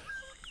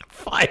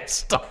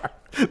 5-star.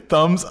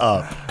 Thumbs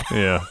up.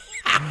 Yeah.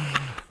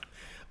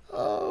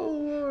 Oh,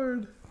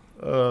 Lord.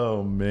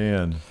 Oh,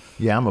 man.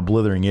 Yeah, I'm a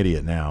blithering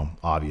idiot now,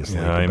 obviously.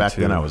 Yeah, but I back am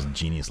too. then, I was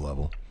genius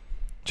level.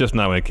 Just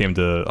not when it came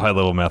to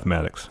high-level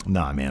mathematics.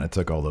 Nah, man, I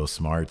took all those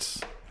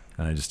smarts,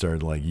 and I just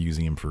started, like,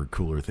 using them for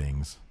cooler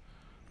things,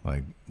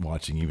 like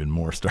watching even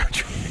more Star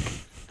Trek.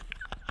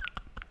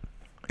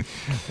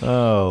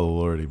 Oh,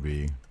 Lordy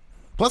B.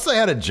 Plus, I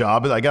had a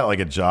job. I got, like,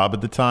 a job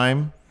at the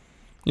time.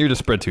 You were just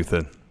spread too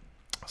thin.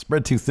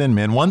 Spread too thin,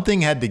 man. One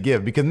thing had to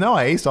give, because no,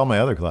 I aced all my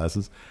other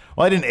classes.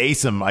 Well, I didn't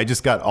ace them. I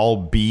just got all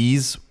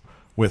B's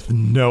with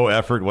no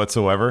effort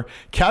whatsoever.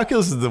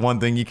 Calculus is the one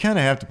thing you kind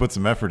of have to put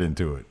some effort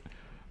into it,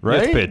 right?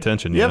 You have to pay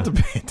attention. You have to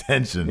pay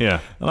attention. Yeah.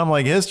 And I'm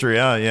like, history,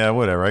 yeah,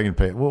 whatever. I can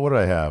pay. What do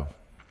I have?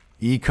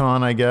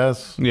 Econ, I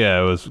guess.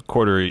 Yeah, it was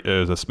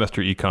a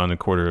semester econ and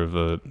quarter of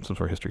some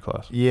sort of history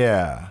class.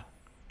 Yeah.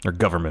 Or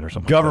government or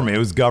something. Government. It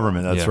was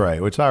government. That's Yeah.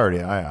 right. Which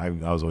I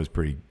was always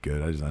pretty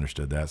good. I just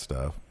understood that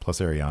stuff. Plus,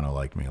 Ariana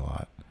liked me a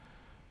lot.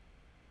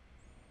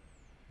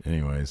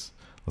 Anyways,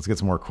 let's get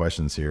some more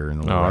questions here,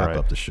 and then we'll wrap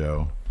up the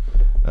show.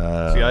 See,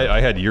 I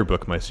had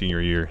yearbook my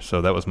senior year,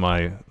 so that was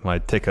my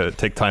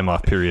take time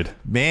off period.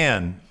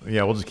 Man,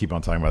 yeah, we'll just keep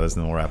on talking about this,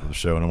 and then we'll wrap up the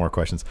show. No more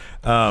questions.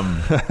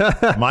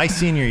 My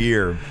senior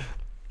year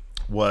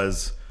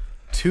was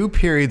 2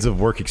 periods of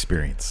work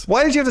experience.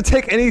 Why did you have to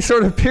take any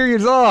sort of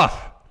periods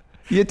off?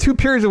 You had 2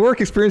 periods of work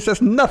experience.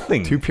 That's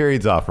nothing. 2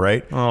 periods off,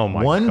 right? Oh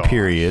my god. 1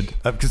 period,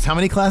 because how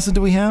many classes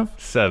do we have?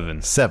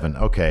 7. 7.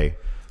 Okay,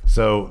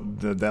 so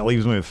that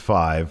leaves me with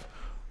 5.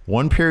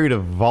 1 period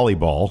of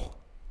volleyball.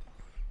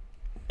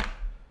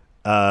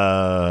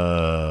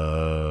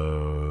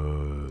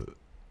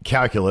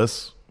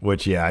 Calculus,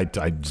 which I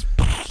just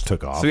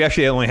took off. So we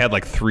actually only had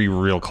like 3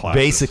 real classes.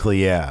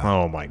 Basically, yeah.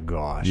 Oh my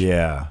gosh.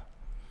 Yeah.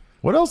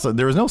 What else?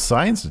 There was no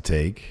science to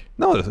take.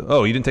 No.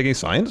 Oh, you didn't take any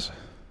science?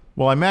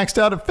 Well, I maxed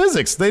out at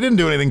physics. They didn't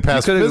do anything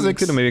past physics. You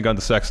could have maybe gone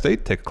to Sac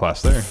State, take a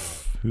class there.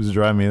 Who's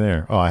driving me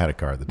there? Oh, I had a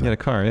car at the time. You had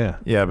a car, yeah.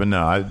 Yeah, but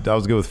no, I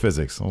was good with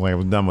physics. I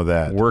was done with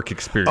that. Work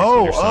experience.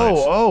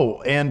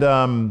 Oh, and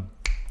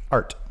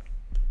art.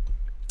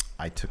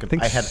 I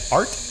had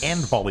art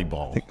and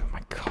volleyball. Oh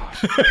my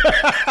gosh.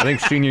 I think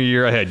senior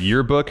year I had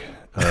yearbook,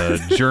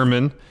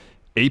 German,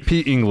 AP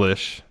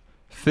English,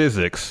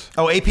 physics.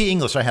 Oh, AP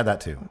English, I had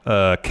that too.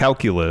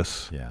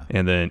 Calculus. Yeah.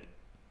 And then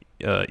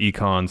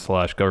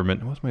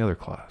econ/government. What's my other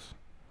class?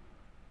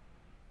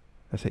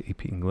 I say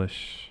AP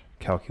English,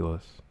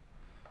 calculus,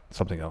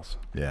 something else.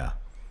 Yeah.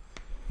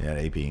 Yeah,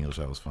 AP English,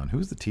 that was fun. Who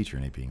was the teacher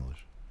in AP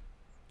English?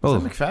 Oh,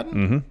 Was that McFadden?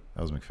 Mm-hmm.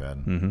 That was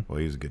McFadden. Mm-hmm. Well,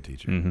 he was a good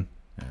teacher. Mm-hmm.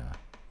 Yeah.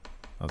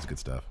 That was good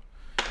stuff.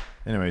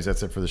 Anyways,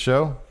 that's it for the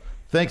show.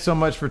 Thanks so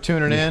much for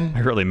tuning in. I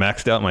really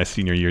maxed out my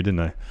senior year, didn't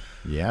I?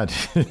 Yeah.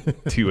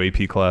 2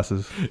 AP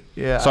classes.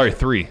 Yeah. Sorry,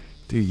 3.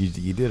 Dude,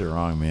 you did it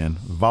wrong, man.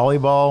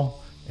 Volleyball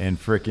and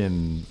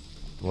frickin',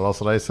 what else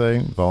did I say?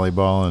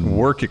 Volleyball and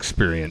work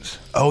experience.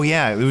 Oh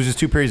yeah, it was just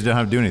 2 periods. Didn't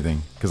have to do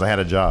anything because I had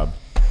a job.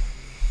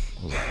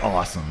 It was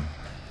awesome.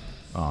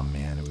 Oh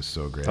man, it was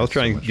so great. I was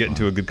trying to get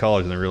into a good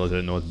college and I realized I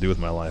didn't know what to do with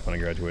my life when I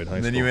graduated high school.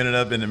 And then you ended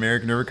up in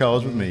American River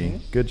College with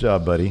me. Good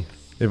job, buddy.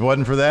 If it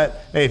wasn't for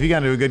that, hey, if you got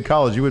into a good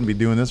college, you wouldn't be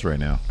doing this right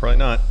now. Probably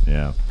not.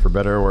 Yeah, for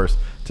better or worse.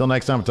 Till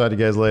next time, I'll talk to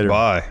you guys later.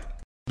 Bye.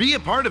 Be a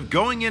part of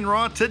Going In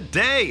Raw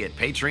today at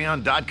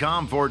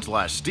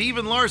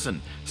patreon.com/Steven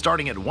Larson.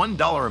 Starting at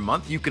 $1 a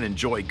month, you can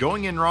enjoy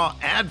Going In Raw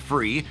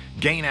ad-free,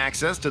 gain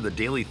access to the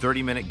daily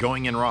 30-minute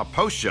Going In Raw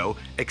post show,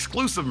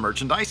 exclusive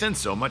merchandise, and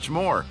so much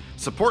more.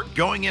 Support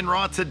Going In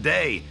Raw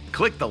today.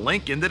 Click the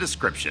link in the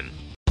description.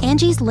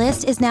 Angie's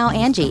List is now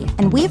Angie,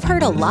 and we've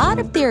heard a lot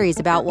of theories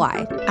about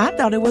why. I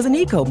thought it was an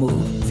eco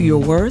move. Fewer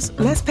words,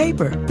 less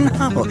paper.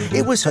 No,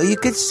 it was so you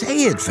could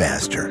say it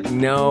faster.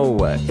 No,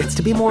 it's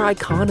to be more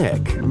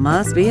iconic.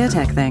 Must be a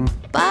tech thing.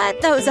 But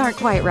those aren't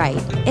quite right.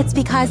 It's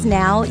because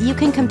now you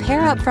can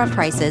compare upfront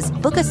prices,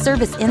 book a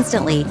service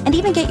instantly, and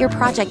even get your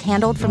project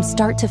handled from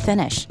start to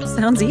finish.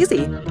 Sounds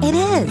easy. It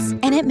is,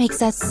 and it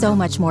makes us so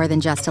much more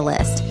than just a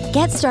list.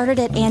 Get started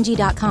at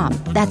Angie.com.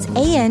 That's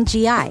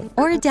ANGI,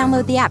 or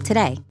download the app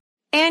today.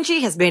 Angie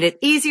has made it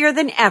easier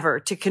than ever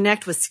to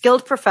connect with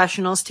skilled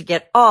professionals to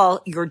get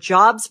all your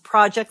jobs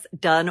projects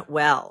done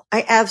well.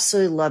 I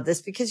absolutely love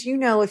this because, you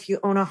know, if you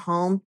own a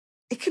home,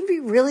 it can be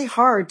really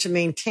hard to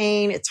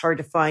maintain. It's hard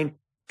to find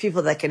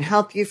people that can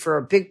help you for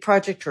a big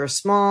project or a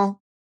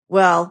small.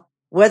 Well,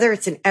 whether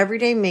it's in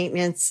everyday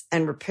maintenance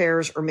and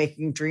repairs or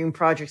making dream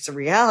projects a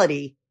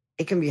reality,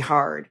 it can be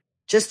hard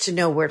just to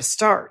know where to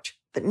start.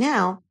 But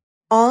now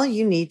all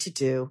you need to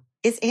do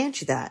is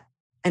Angie that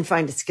and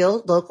find a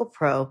skilled local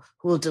pro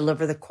who will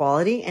deliver the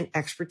quality and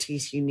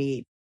expertise you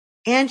need.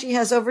 Angie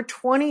has over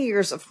 20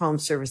 years of home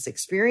service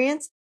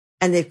experience,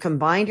 and they've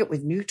combined it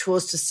with new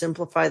tools to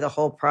simplify the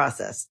whole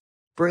process.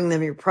 Bring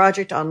them your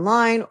project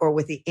online or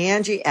with the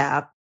Angie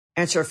app,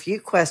 answer a few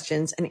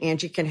questions, and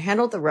Angie can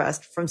handle the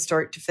rest from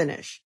start to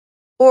finish.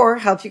 Or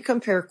help you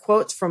compare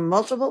quotes from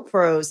multiple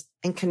pros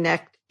and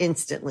connect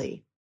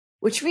instantly,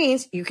 which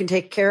means you can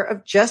take care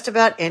of just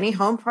about any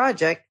home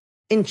project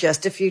in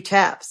just a few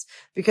taps.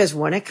 Because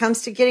when it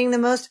comes to getting the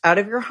most out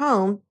of your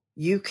home,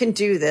 you can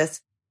do this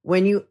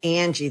when you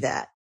Angie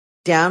that.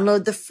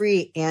 Download the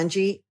free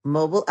Angie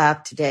mobile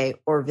app today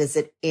or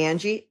visit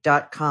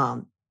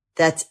Angie.com.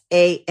 That's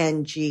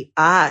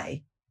ANGI.com.